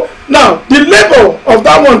build. So now the labor of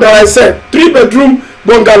that one that I said, 3-bedroom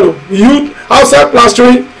bungalow, outside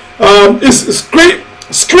plastering, is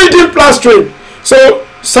Screeding plastering. So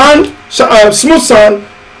sand, smooth sand,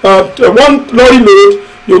 1 lorry load,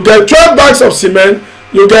 you get 12 bags of cement,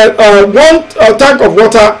 you get 1 tank of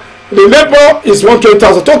water. The labor is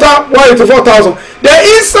 120,000, total 184,000. The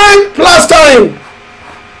inside plastering,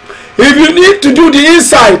 if you need to do the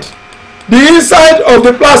inside of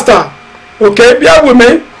the plaster, okay, bear with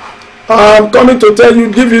me. I'm coming to tell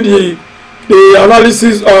you, give you the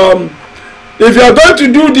analysis. If you are going to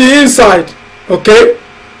do the inside, okay,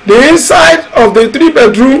 the inside of the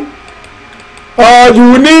 3-bedroom, you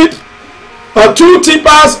will need 2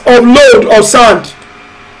 tippers of load of sand.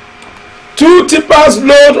 2 tippers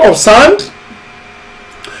load of sand,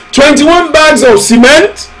 21 bags of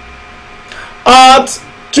cement at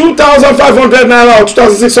 2,500 naira or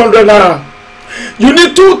 2,600 naira. You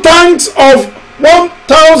need 2 tanks of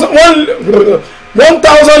 1,000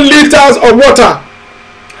 liters of water,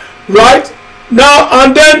 right? Now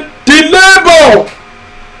and then the labor,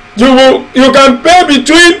 you can pay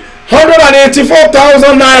between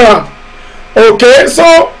 184,000 naira. Okay,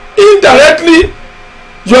 so indirectly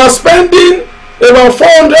you are spending about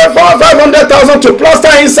 500,000 to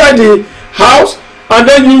plaster inside the house, and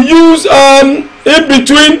then you use in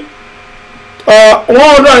between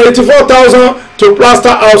 184,000 to plaster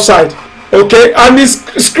outside. Okay, and it's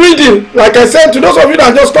screeding. Like I said, to those of you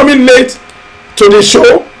that are just coming late to the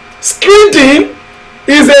show, screeding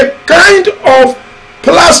is a kind of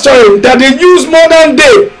plastering that they use modern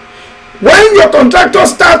day. When your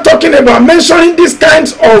contractors start talking about mentioning these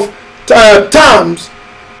kinds of terms,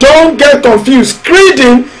 don't get confused.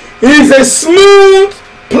 Screeding is a smooth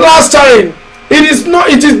plastering. It is not.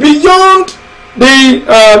 It is beyond the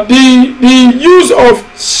use of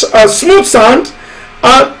smooth sand.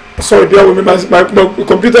 Sorry, bear with me. My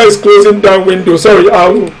computer is closing down window. Sorry,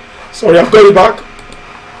 I'm going back.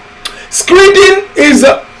 Screeding is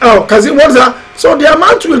cause it was so the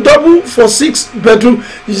amount will double for 6-bedroom.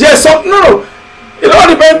 Yes, so no. It all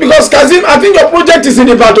depends, because Kazim, I think your project is in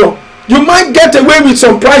Ibadan. You might get away with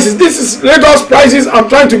some prices. This is Lagos prices I'm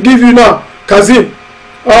trying to give you now, Kazim.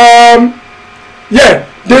 Yeah,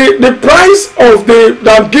 the price of that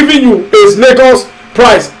I'm giving you is Lagos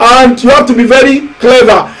price, and you have to be very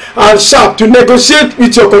clever and sharp to negotiate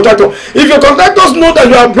with your contractor. If your contractors know that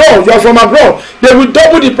you are abroad, you are from abroad, they will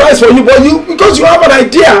double the price for you. But because you have an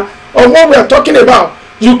idea of what we are talking about,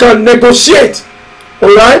 you can negotiate.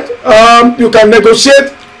 All right, you can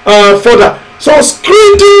negotiate further. So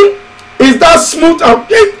screeding is that smooth.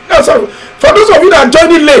 For those of you that are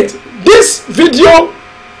joining late, this video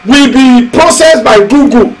will be processed by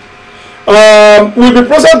Google.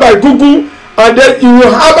 And then you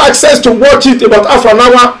will have access to watch it about half an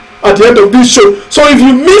hour at the end of this show. So if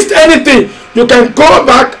you missed anything, you can go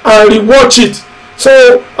back and rewatch it. So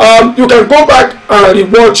you can go back and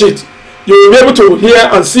rewatch it. You will be able to hear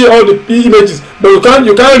and see all the images, but you can't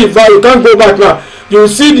go back now. You will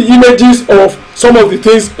see the images of some of the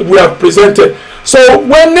things we have presented. So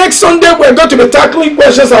when next Sunday we're going to be tackling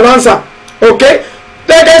questions and answer. Okay,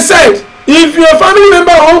 like I said, if your family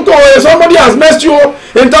member, uncle, or somebody has messed you up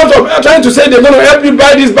in terms of trying to say they're going to help you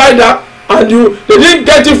buy this, buy that, and they didn't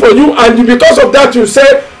get it for you, and because of that you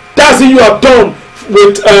say that's it, you have done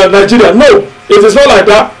with Nigeria. No, it is not like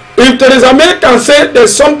that. If Theresa May can say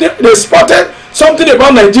there's something, they spotted something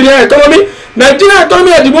about Nigerian economy. Nigerian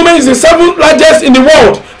economy at the moment is the 7th largest in the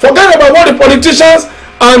world. Forget about what the politicians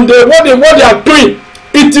and what they are doing.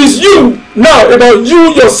 It is you now, about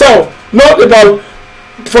you yourself, not about.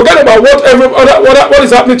 Forget about what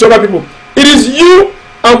is happening to other people. It is you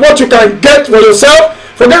and what you can get for yourself.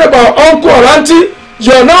 Forget about uncle or auntie.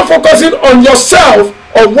 You are now focusing on yourself,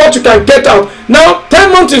 on what you can get out. Now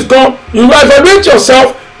 10 months is gone. You evaluate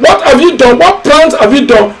yourself. What have you done? What plans have you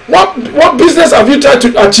done? What business have you tried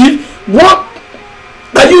to achieve? What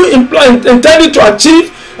are you intending to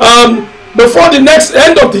achieve before the next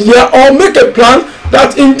end of the year, or make a plan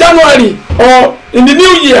that in January or in the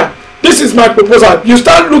new year? This is my proposal. You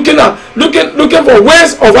start looking for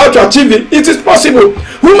ways of how to achieve it. It is possible.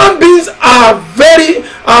 Human beings are very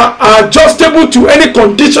adjustable to any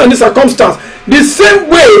condition, any circumstance. The same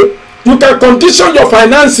way you can condition your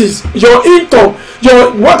finances, your income,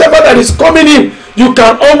 your whatever that is coming in. You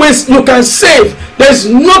can save. There is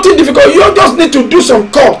nothing difficult. You just need to do some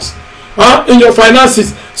cuts in your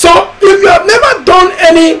finances. So if you have never done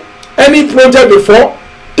any project before,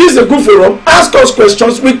 this is a good forum. Ask us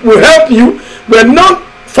questions. We will help you. We're not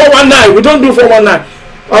 419. We don't do 419.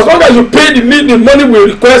 As long as you pay the money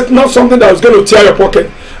we request, not something that is going to tear your pocket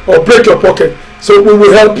or break your pocket. So we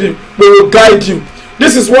will help you. We will guide you.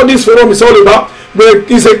 This is what this forum is all about.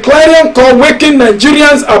 It's a clarion call waking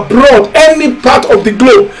Nigerians abroad, any part of the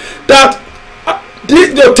globe, that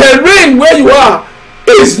the terrain where you are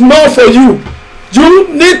is not for you. You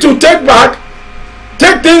need to take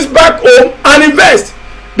things back home and invest,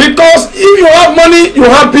 because if you have money, you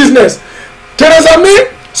have business. Theresa May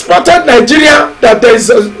spotted Nigeria, that there is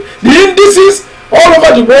the indices all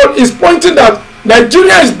over the world is pointing that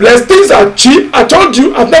Nigeria is blessed. Things are cheap. I told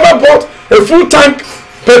you, I've never bought a full tank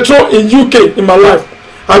petrol in UK in my life.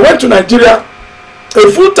 I went to Nigeria.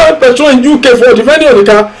 A full tank petrol in UK for depending on the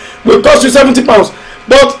car will cost you £70,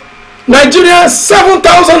 but Nigeria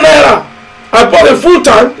 7,000 naira. I bought a full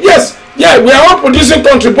tank. Yes, yeah, we are all producing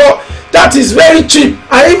country, but that is very cheap.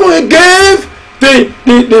 I even gave the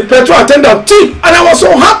petrol attendant tip, and I was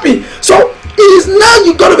so happy. So it is now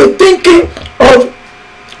you got to be thinking of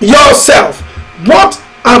yourself. What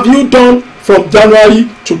have you done from January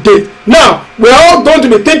to date? Now we are all going to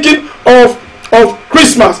be thinking of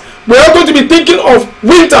Christmas. We are going to be thinking of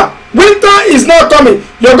winter. Winter is now coming.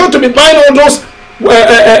 You're going to be buying all those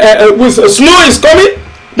with snow is coming.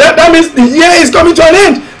 That means the year is coming to an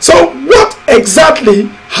end. So what exactly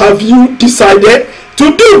have you decided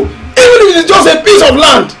to do? Even if it's just a piece of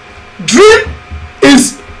land. Dream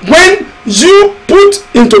is when you put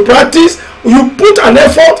into practice, you put an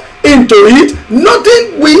effort into it.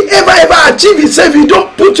 Nothing will ever achieve itself if you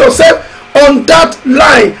don't put yourself on that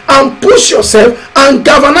line and push yourself and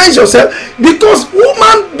galvanize yourself, because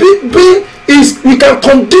human being is, we can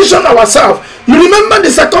condition ourselves. You remember the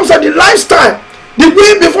circumstance, the lifestyle, the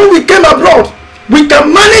way before we came abroad. We can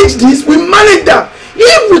manage this, we manage that.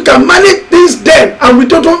 If we can manage this then and we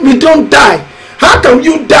don't die, how can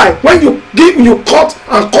you die when you cut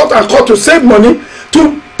to save money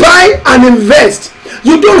to buy and invest?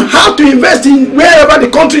 You don't have to invest in wherever the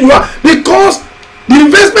country you are, because the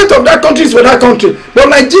investment of that country is for that country. But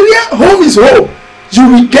Nigeria, home is home. You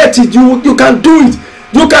will get it. You can do it.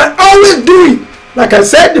 You can always do it. Like I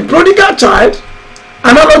said, the prodigal child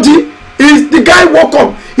analogy is the guy woke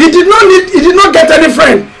up. He did not get any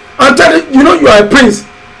friend and tell him, you know, you are a prince.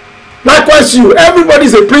 Likewise, everybody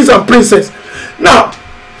is a prince and princess. Now,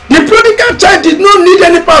 the prodigal child did not need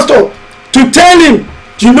any pastor to tell him,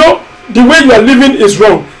 you know, the way you are living is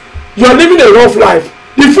wrong. You are living a rough life.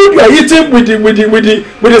 The food you are eating with the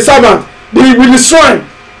servant, with the swine.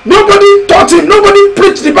 Nobody taught him. Nobody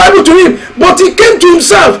preached the Bible to him. But he came to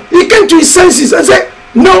himself. He came to his senses and said,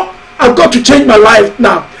 no, I've got to change my life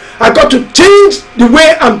now. I've got to change the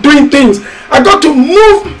way I'm doing things. I've got to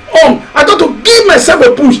move on. I've got to give myself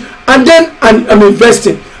a push. And then I'm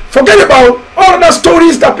investing. Forget about all the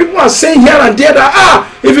stories that people are saying here and there that,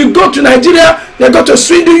 if you go to Nigeria, they're going to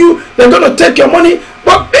swindle you. They're going to take your money.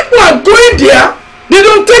 But people are going there. They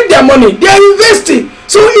don't take their money. They are investing.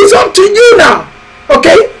 So it's up to you now.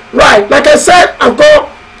 Okay? Right. Like I said, I've got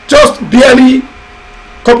just barely a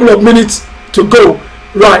couple of minutes to go.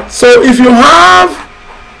 Right. So if you have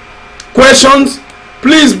questions,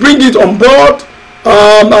 please bring it on board.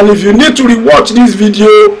 And if you need to rewatch this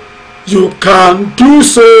video, you can do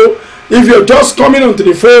so. If you're just coming onto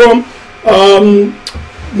the forum,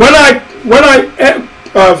 when I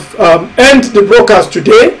end the broadcast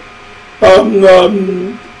today,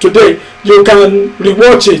 you can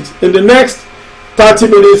rewatch it in the next 30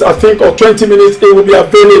 minutes, I think, or 20 minutes. It will be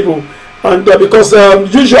available, and because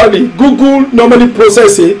usually Google normally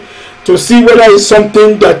process it to see whether it's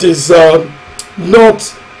something that is not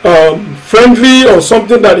friendly, or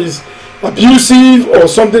something that is abusive, or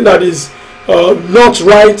something that is not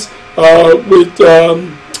right with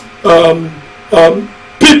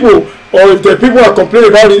people, or if the people are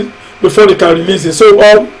complaining about it before they can release it. So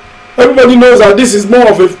everybody knows that this is more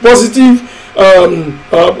of a positive,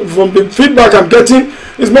 from the feedback I'm getting,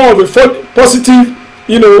 it's more of a positive,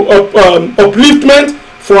 you know, upliftment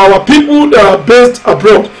for our people that are based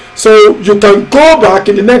abroad. So you can go back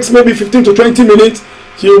in the next maybe 15 to 20 minutes.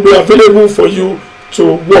 He will be available for you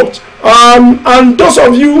to watch. And those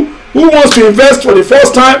of you who wants to invest for the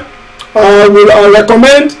first time, I will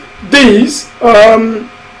recommend these.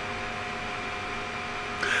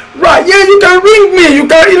 Right, yeah, you can ring me. You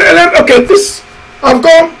can, okay, this, I've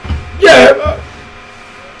gone, yeah,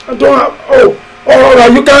 I don't have, all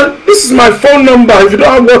right, you can, this is my phone number. If you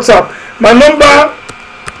don't have WhatsApp, my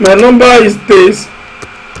number is this.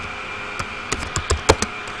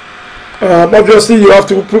 Obviously, you have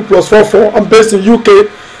to put +44. I'm based in UK.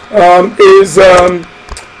 Is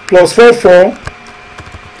 +44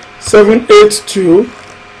 782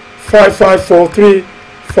 5543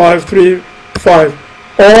 535.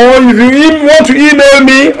 Or if you even want to email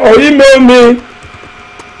me,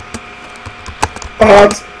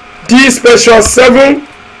 at dspecial7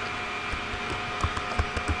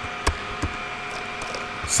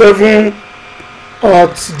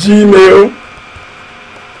 at gmail.com.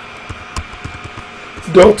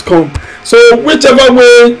 gmail.com. So whichever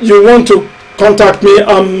way you want to contact me,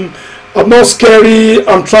 I'm not scary.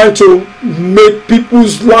 I'm trying to make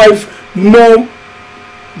people's life more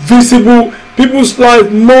visible, people's life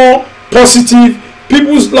more positive,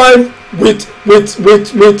 people's life with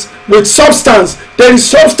substance. There is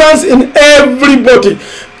substance in everybody.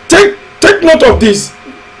 Take note of this.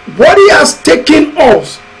 What he has taken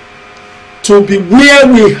us to be where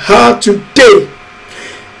we are today.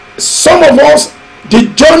 Some of us, the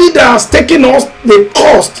journey that has taken us, the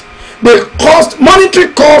cost, monetary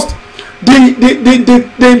cost, the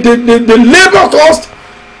labor cost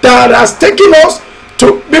that has taken us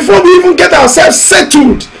to, before we even get ourselves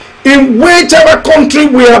settled in whichever country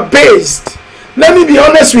we are based. Let me be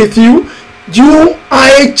honest with you. You are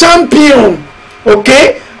a champion,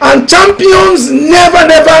 okay? And champions never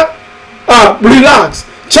relax.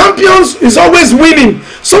 Champions is always winning.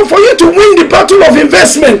 So for you to win the battle of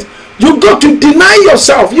investment, you got to deny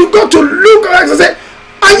yourself. You got to look like I said,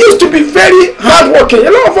 I used to be very hardworking. A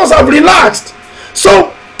lot of us have relaxed.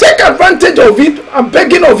 So take advantage of it. I'm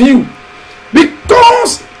begging of you.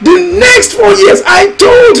 Because the next 4 years, I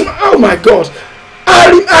told, oh my God,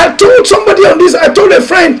 I told somebody on this, I told a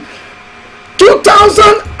friend,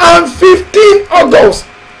 2015 August,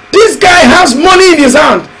 this guy has money in his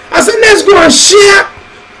hand. I said, let's go and share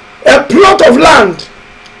a plot of land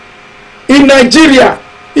in Nigeria.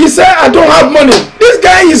 He said, I don't have money. This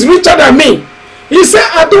guy is richer than me. He said,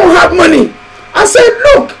 I don't have money. I said,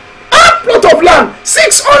 look, our plot of land,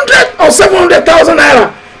 600 or 700,000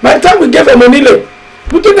 naira. By the time we gave him a money,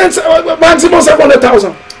 we took maximum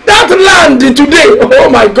 700,000. That land today, oh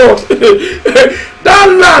my God, that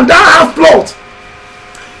land, that half plot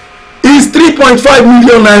is 3.5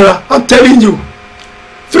 million naira. I'm telling you,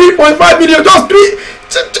 3.5 million, just three.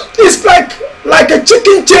 It's like a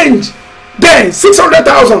chicken change. Then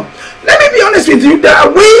 600,000. Let me be honest with you. There are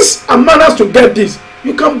ways and manners to get this.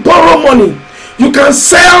 You can borrow money. You can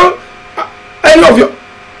sell any of your.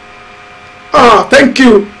 Thank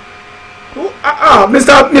you.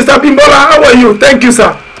 Mr. Bimbola, how are you? Thank you,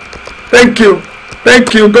 sir. Thank you.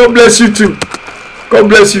 Thank you. God bless you too. God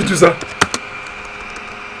bless you too, sir.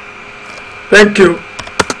 Thank you.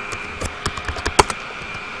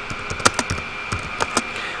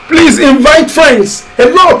 Please invite friends. A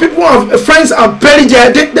lot of people have friends are buried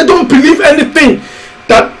there. They don't believe anything.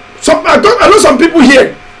 That I know some people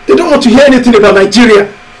here. They don't want to hear anything about Nigeria.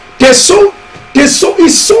 It's so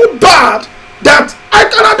bad that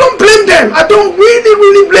I don't blame them. I don't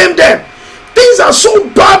really blame them. Things are so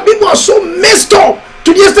bad. People are so messed up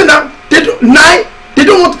to the extent that they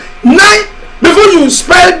don't want nine before you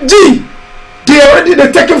spell D.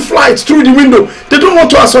 They're taking flights through the window. They don't want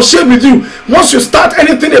to associate with you once you start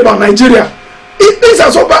anything about Nigeria. Things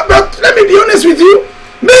are so bad. But let me be honest with you.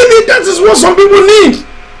 Maybe that is what some people need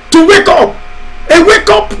to wake up. A wake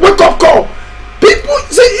up call. People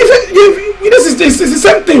say this is the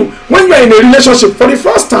same thing when you are in a relationship. For the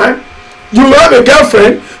first time, you have a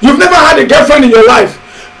girlfriend. You've never had a girlfriend in your life.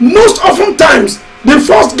 Most often times, the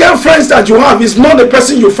first girlfriend that you have is not the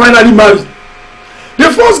person you finally marry. The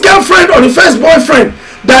first girlfriend or the first boyfriend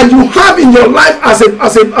that you have in your life as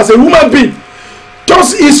a human being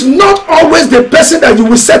just is not always the person that you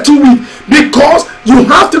will settle with, because you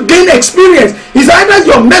have to gain experience. It's either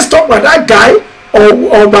you're messed up by that guy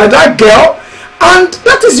or by that girl, and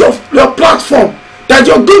that is your platform that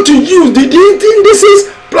you're going to use. This is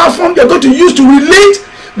platform you're going to use to relate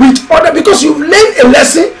with other, because you've learned a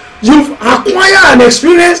lesson, you've acquired an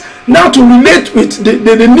experience. Now to relate with the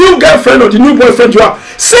new girlfriend or the new boyfriend you have.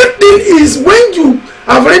 Same thing is when you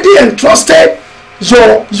have already entrusted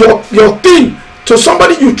your thing to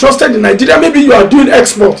somebody you trusted in Nigeria. Maybe you are doing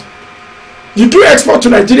export. You do export to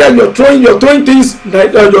Nigeria. You're throwing things.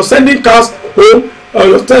 You're sending cars home.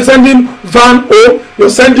 You're sending van home.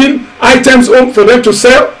 You're sending items home for them to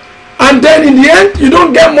sell. And then in the end, you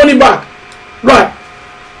don't get money back. Right?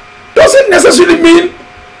 Doesn't necessarily mean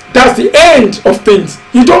that's the end of things.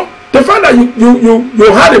 You don't. The fact that you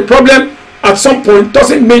had a problem at some point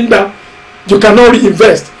doesn't mean that you cannot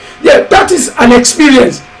reinvest. Yeah, that is an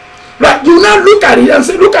experience. Right? You now look at it and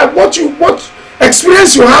say, look at what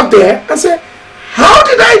experience you have there, and say, how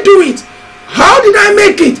did I do it? How did I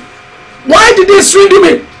make it? Why did they swindle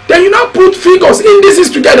me? Then you now put figures, indices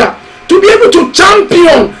together to be able to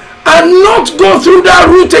champion and not go through that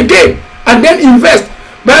route again, and then invest.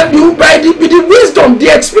 But with the wisdom, the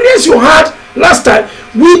experience you had last time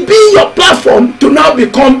will be your platform to now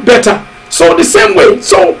become better. So the same way.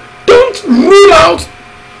 So don't rule out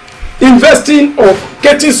investing or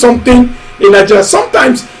getting something in Nigeria.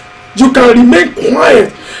 Sometimes you can remain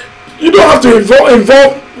quiet. You don't have to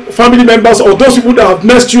involve family members or those people that have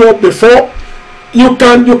messed you up before. You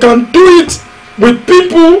can do it with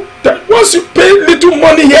people that once you pay little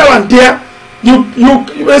money here and there,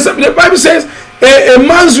 the Bible says a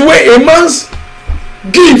man's way, a man's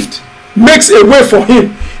gift makes a way for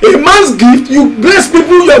him. A man's gift, you bless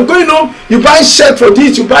people, you're going home, you buy shirt for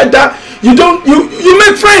this, you buy that, you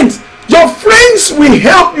make friends. Your friends will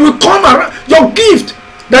help you, come around. Your gift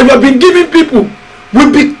that you have been giving people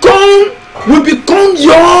will become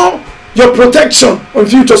your protection on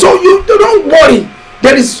future. So you don't worry.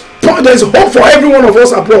 There is hope for every one of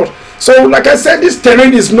us abroad. So like I said, this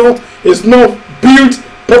terrain is not built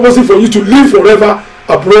purposely for you to live forever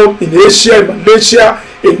abroad in Asia, in Malaysia,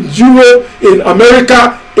 in Europe, in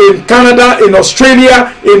America, in Canada, in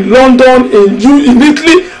Australia, in London, in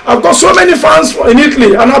Italy. I've got so many fans in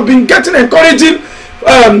Italy, and I've been getting encouraging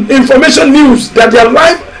information news that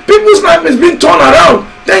people's life is being turned around.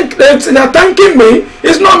 They're thanking me.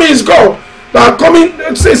 It's not me, it's God. They are coming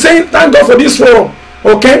saying thank God for this forum.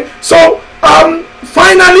 Okay, so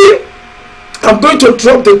finally I'm going to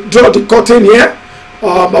draw the curtain here.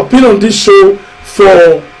 I've been on this show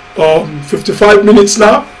for 55 minutes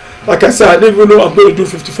now. Like I said, I didn't even know I'm going to do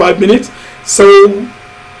 55 minutes. So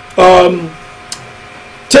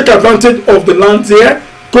take advantage of the land here.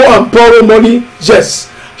 Go and borrow money. Yes,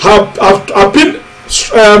 I've been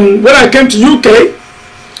when I came to UK,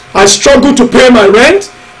 I struggled to pay my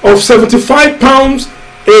rent of £75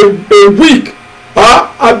 a week.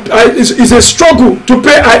 It's a struggle to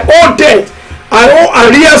pay. I owe debt. I owe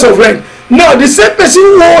arrears of rent. Now the same person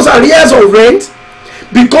who owes arrears of rent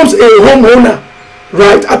becomes a homeowner,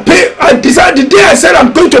 right? I decided the day I said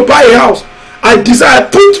I'm going to buy a house, I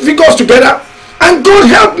put figures together, and God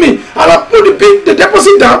helped me, and I put the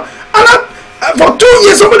deposit down, and for 2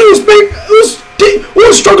 years somebody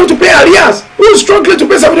who's struggling to pay arrears, who's struggling to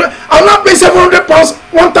pay I'll not pay £700,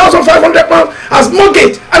 £1,500 as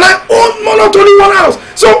mortgage, and I own not only one house.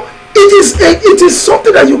 So it is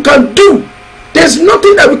something that you can do. There's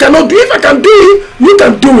nothing that we cannot do. If I can do it, you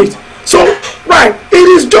can do it. So right, it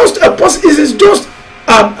is just a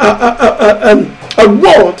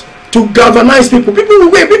word to galvanize people. People will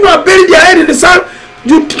wait. People are buried their head in the sand.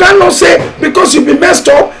 You cannot say because you've been messed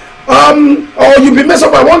up, or you've been messed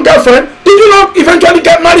up by one girlfriend, did you not eventually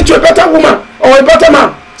get married to a better woman or a better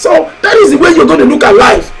man? So that is the way you're going to look at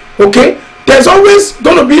life. Okay, there's always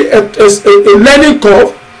going to be a learning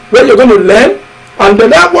curve where you're going to learn, and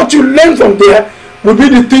then what you learn from there will be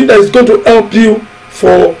the thing that is going to help you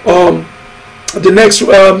for the next.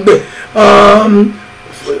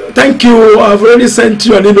 Thank you. I've already sent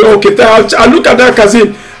you an email. Okay, I'll look at that,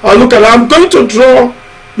 Kazim. I'll look at that. I'm going to draw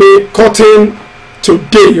the curtain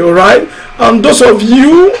today. All right, and those of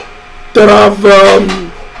you that have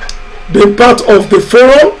been part of the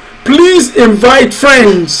forum, please invite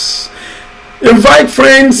friends. Invite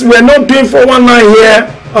friends. We're not doing 419 here.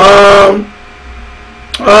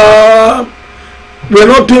 We're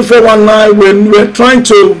not doing 419 when we're trying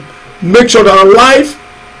to make sure that our life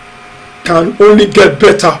can only get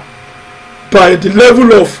better by the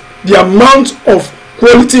level of the amount of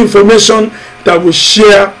quality information that we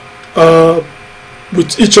share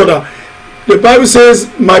with each other. The Bible says,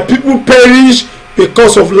 my people perish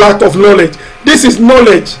because of lack of knowledge. This is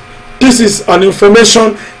knowledge. This is an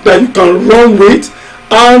information that you can run with,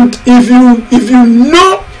 and if you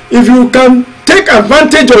can take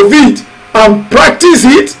advantage of it and practice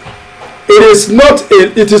it, it is not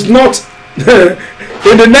in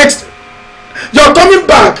the next. You're coming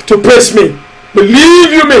back to praise me.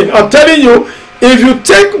 Believe you me, I'm telling you, if you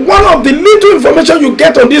take one of the little information you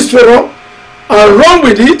get on this forum and run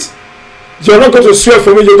with it, you're not going to swear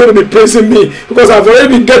for me, you're going to be praising me, because I've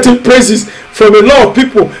already been getting praises from a lot of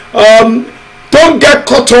people. Don't get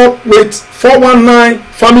caught up with 419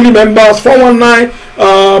 family members, 419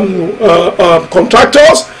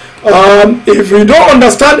 contractors. If you don't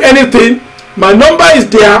understand anything, my number is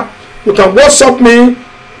there. You can WhatsApp me.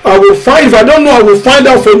 I will find, if I don't know, I will find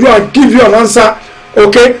out for you and give you an answer.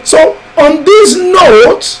 Okay, so on this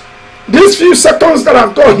note, these few seconds that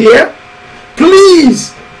I've got here,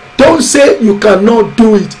 please don't say you cannot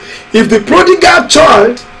do it. If the prodigal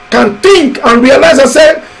child can think and realize, I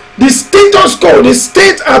said, the status quo, the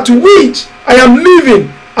state at which I am living,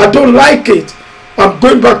 I don't like it, I'm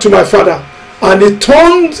going back to my father. And he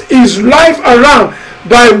turned his life around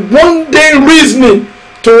by one day reasoning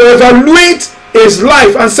to evaluate his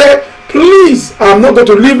life and say, please, I'm not going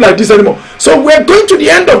to live like this anymore. So we're going to the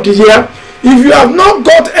end of the year. If you have not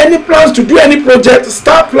got any plans to do any project,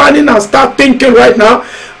 start planning and start thinking right now.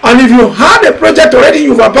 And if you had a project already,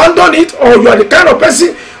 you've abandoned it, or you are the kind of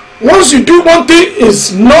person, once you do one thing,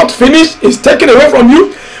 it's not finished, it's taken away from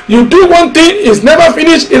you, You do one thing, it's never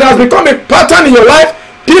finished. It has become a pattern in your life.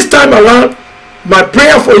 This time around, my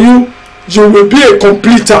prayer for you, you will be a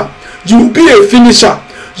completer. You will be a finisher.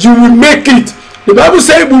 You will make it. The Bible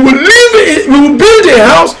says we will live in it. We will build a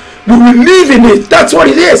house. We will live in it. That's what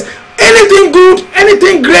it is. Anything good,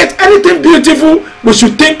 anything great, anything beautiful, we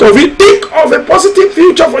should think of it. Think of a positive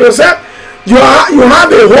future for yourself. You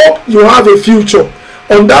have a hope. You have a future.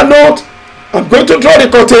 On that note, I'm going to draw the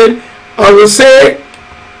curtain. I will say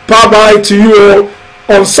bye-bye to you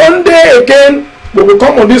all. On Sunday again, we will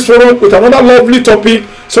come on this forum with another lovely topic.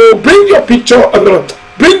 So bring your picture,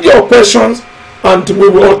 bring your questions, and we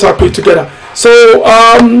will all tackle it together. So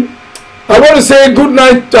I want to say good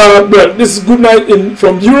night. Well, this is good night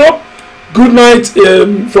from Europe. Good night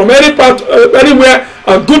from any part, anywhere,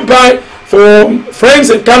 and goodbye from friends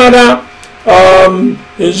in Canada, in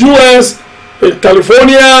US, in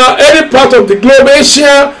California, any part of the globe,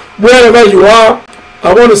 Asia, wherever you are.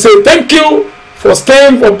 I want to say thank you for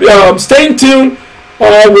staying tuned.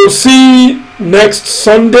 We'll see next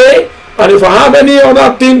Sunday, and if I have any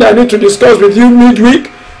other thing that I need to discuss with you midweek,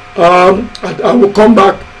 I will come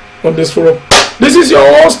back on this forum. This is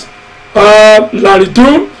your host, Larry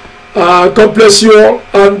Doom. God bless you all,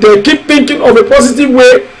 and keep thinking of a positive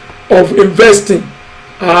way of investing.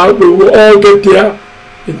 We will all get there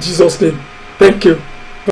in Jesus' name. Thank you.